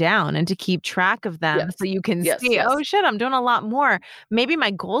written down and to keep track of them so you can see, oh shit, I'm doing a lot more. Maybe my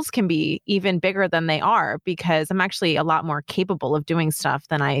goals can be even bigger than they are because I'm actually a lot more capable of doing stuff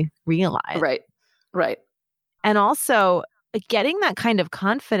than I realize. Right. And also getting that kind of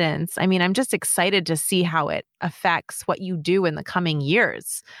confidence. I mean, I'm just excited to see how it affects what you do in the coming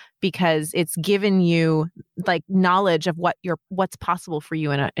years, because it's given you like knowledge of what's possible for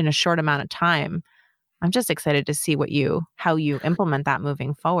you in a short amount of time. I'm just excited to see how you implement that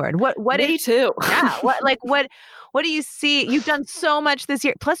moving forward. Me too. Yeah. What do you see? You've done so much this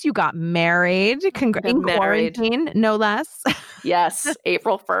year. Plus you got married in quarantine, no less. Yes.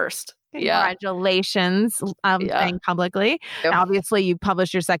 April 1st. Congratulations, saying publicly. Yep. Obviously, you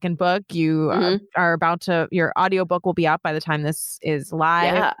published your second book. You are about to, your audiobook will be up by the time this is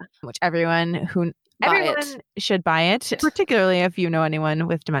live, which everyone should buy it, particularly if you know anyone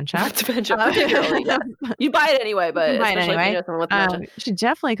with dementia. Particularly, yeah. You buy it anyway, but especially if you know someone with dementia. You should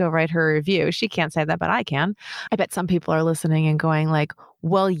definitely go write her a review. She can't say that, but I can. I bet some people are listening and going like,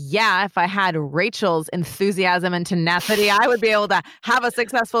 well, yeah, if I had Rachel's enthusiasm and tenacity, I would be able to have a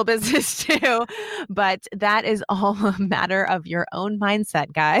successful business too. But that is all a matter of your own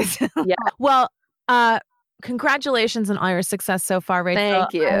mindset, guys. Yeah. Well, congratulations on all your success so far, Rachel.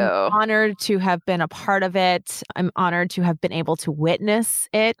 Thank you. I'm honored to have been a part of it. I'm honored to have been able to witness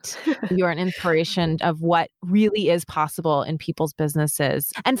it. You're an inspiration of what really is possible in people's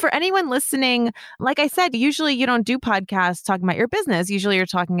businesses. And for anyone listening, like I said, usually you don't do podcasts talking about your business. Usually you're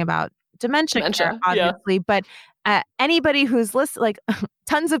talking about dementia care, obviously. Yeah. But anybody who's listening, like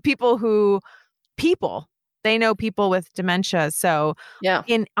tons of people, they know people with dementia. So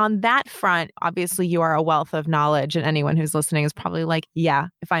on that front, obviously you are a wealth of knowledge, and anyone who's listening is probably like, yeah,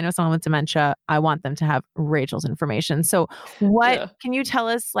 if I know someone with dementia, I want them to have Rachel's information. So can you tell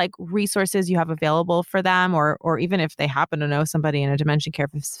us like resources you have available for them, or even if they happen to know somebody in a dementia care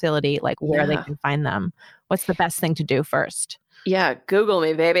facility, like where they can find them? What's the best thing to do first? Yeah, Google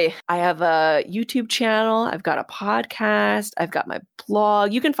me, baby. I have a YouTube channel. I've got a podcast. I've got my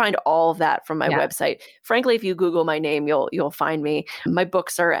blog. You can find all of that from my website. Frankly, if you Google my name, you'll find me. My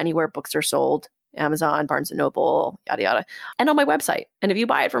books are anywhere books are sold. Amazon, Barnes & Noble, yada, yada. And on my website. And if you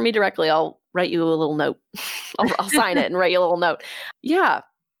buy it from me directly, I'll write you a little note. I'll sign it and write you a little note. Yeah.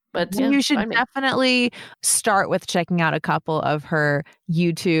 But you should definitely start with checking out a couple of her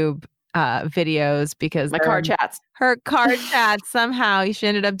YouTube videos, because her car chats, somehow she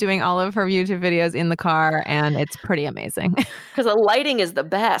ended up doing all of her YouTube videos in the car, and it's pretty amazing. Because the lighting is the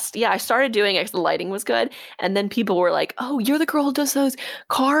best. Yeah, I started doing it because the lighting was good, and then people were like, oh, you're the girl who does those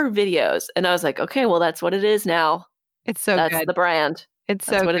car videos. And I was like, okay, well, that's what it is now. That's the brand. That's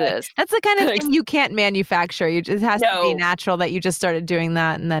what it is. That's the kind of thing you can't manufacture. It has to be natural that you just started doing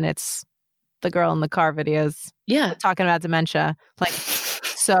that, and then it's the girl in the car videos. Yeah. Talking about dementia. Like,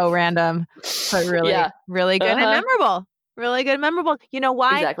 so random, but really, really good and memorable. Really good and memorable. You know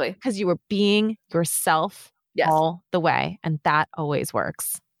why? Exactly. Because you were being yourself all the way, and that always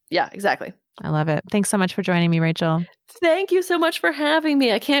works. Yeah, exactly. I love it. Thanks so much for joining me, Rachel. Thank you so much for having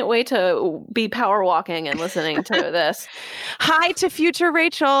me. I can't wait to be power walking and listening to this. Hi to future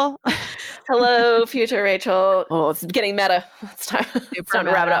Rachel. Hello, future Rachel. Oh, it's getting meta. It's time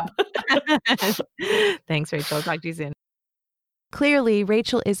to wrap it up. Thanks, Rachel. Talk to you soon. Clearly,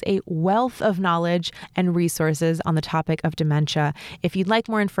 Rachel is a wealth of knowledge and resources on the topic of dementia. If you'd like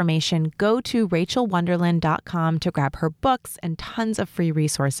more information, go to rachelwonderland.com to grab her books and tons of free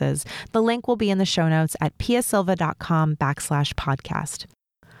resources. The link will be in the show notes at piasilva.com/podcast.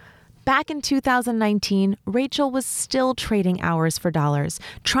 Back in 2019, Rachel was still trading hours for dollars,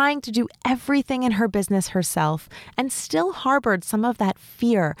 trying to do everything in her business herself, and still harbored some of that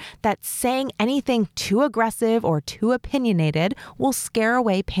fear that saying anything too aggressive or too opinionated will scare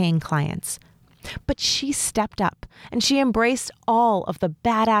away paying clients. But she stepped up and she embraced all of the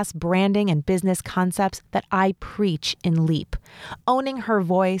badass branding and business concepts that I preach in Leap, owning her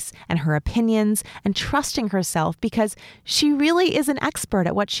voice and her opinions and trusting herself because she really is an expert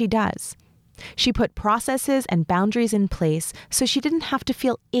at what she does. She put processes and boundaries in place so she didn't have to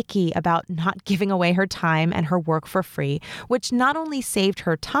feel icky about not giving away her time and her work for free, which not only saved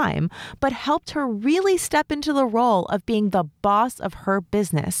her time, but helped her really step into the role of being the boss of her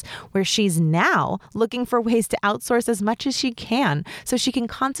business, where she's now looking for ways to outsource as much as she can so she can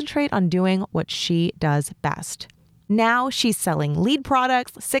concentrate on doing what she does best. Now she's selling lead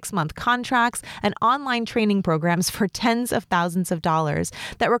products, 6-month contracts, and online training programs for tens of thousands of dollars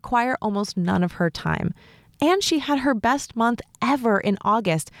that require almost none of her time. And she had her best month ever in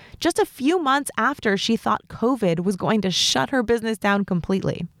August, just a few months after she thought COVID was going to shut her business down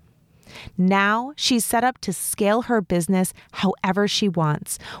completely. Now she's set up to scale her business however she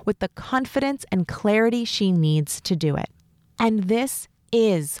wants, with the confidence and clarity she needs to do it. And this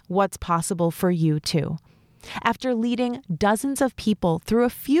is what's possible for you too. After leading dozens of people through a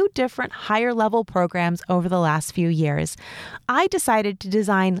few different higher-level programs over the last few years, I decided to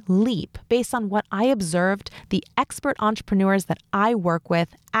design Leap based on what I observed the expert entrepreneurs that I work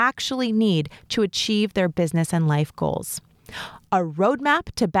with actually need to achieve their business and life goals. A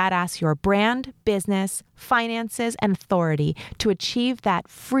roadmap to badass your brand, business, finances, and authority to achieve that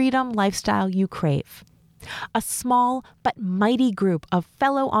freedom lifestyle you crave. A small but mighty group of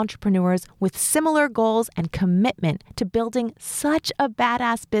fellow entrepreneurs with similar goals and commitment to building such a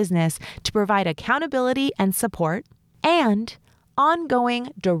badass business to provide accountability and support, and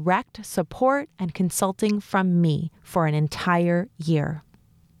ongoing direct support and consulting from me for an entire year.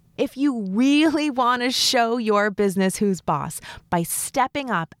 If you really want to show your business who's boss by stepping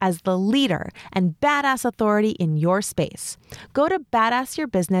up as the leader and badass authority in your space, go to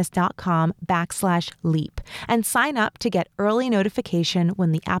badassyourbusiness.com/leap and sign up to get early notification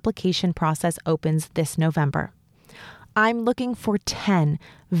when the application process opens this November. I'm looking for 10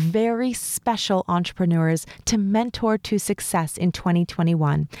 very special entrepreneurs to mentor to success in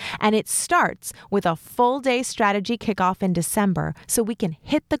 2021. And it starts with a full-day strategy kickoff in December so we can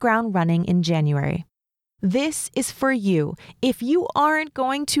hit the ground running in January. This is for you if you aren't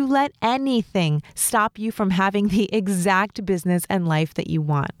going to let anything stop you from having the exact business and life that you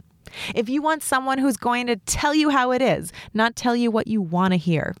want. If you want someone who's going to tell you how it is, not tell you what you want to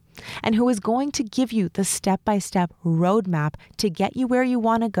hear, and who is going to give you the step-by-step roadmap to get you where you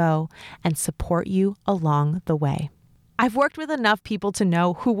want to go and support you along the way. I've worked with enough people to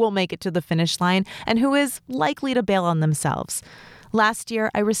know who will make it to the finish line and who is likely to bail on themselves. Last year,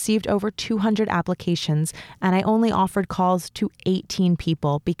 I received over 200 applications, and I only offered calls to 18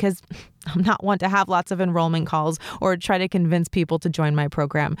 people because I'm not one to have lots of enrollment calls or try to convince people to join my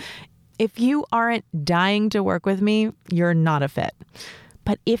program. If you aren't dying to work with me, you're not a fit.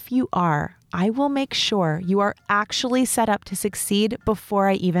 But if you are, I will make sure you are actually set up to succeed before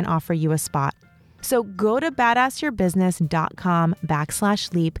I even offer you a spot. So go to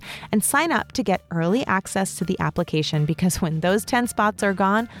badassyourbusiness.com/leap and sign up to get early access to the application, because when those 10 spots are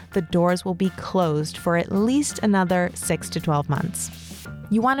gone, the doors will be closed for at least another 6 to 12 months.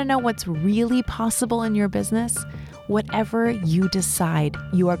 You want to know what's really possible in your business? Whatever you decide,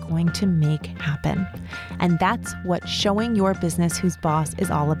 you are going to make happen. And that's what Showing Your Business Who's Boss is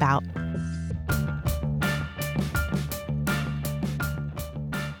all about.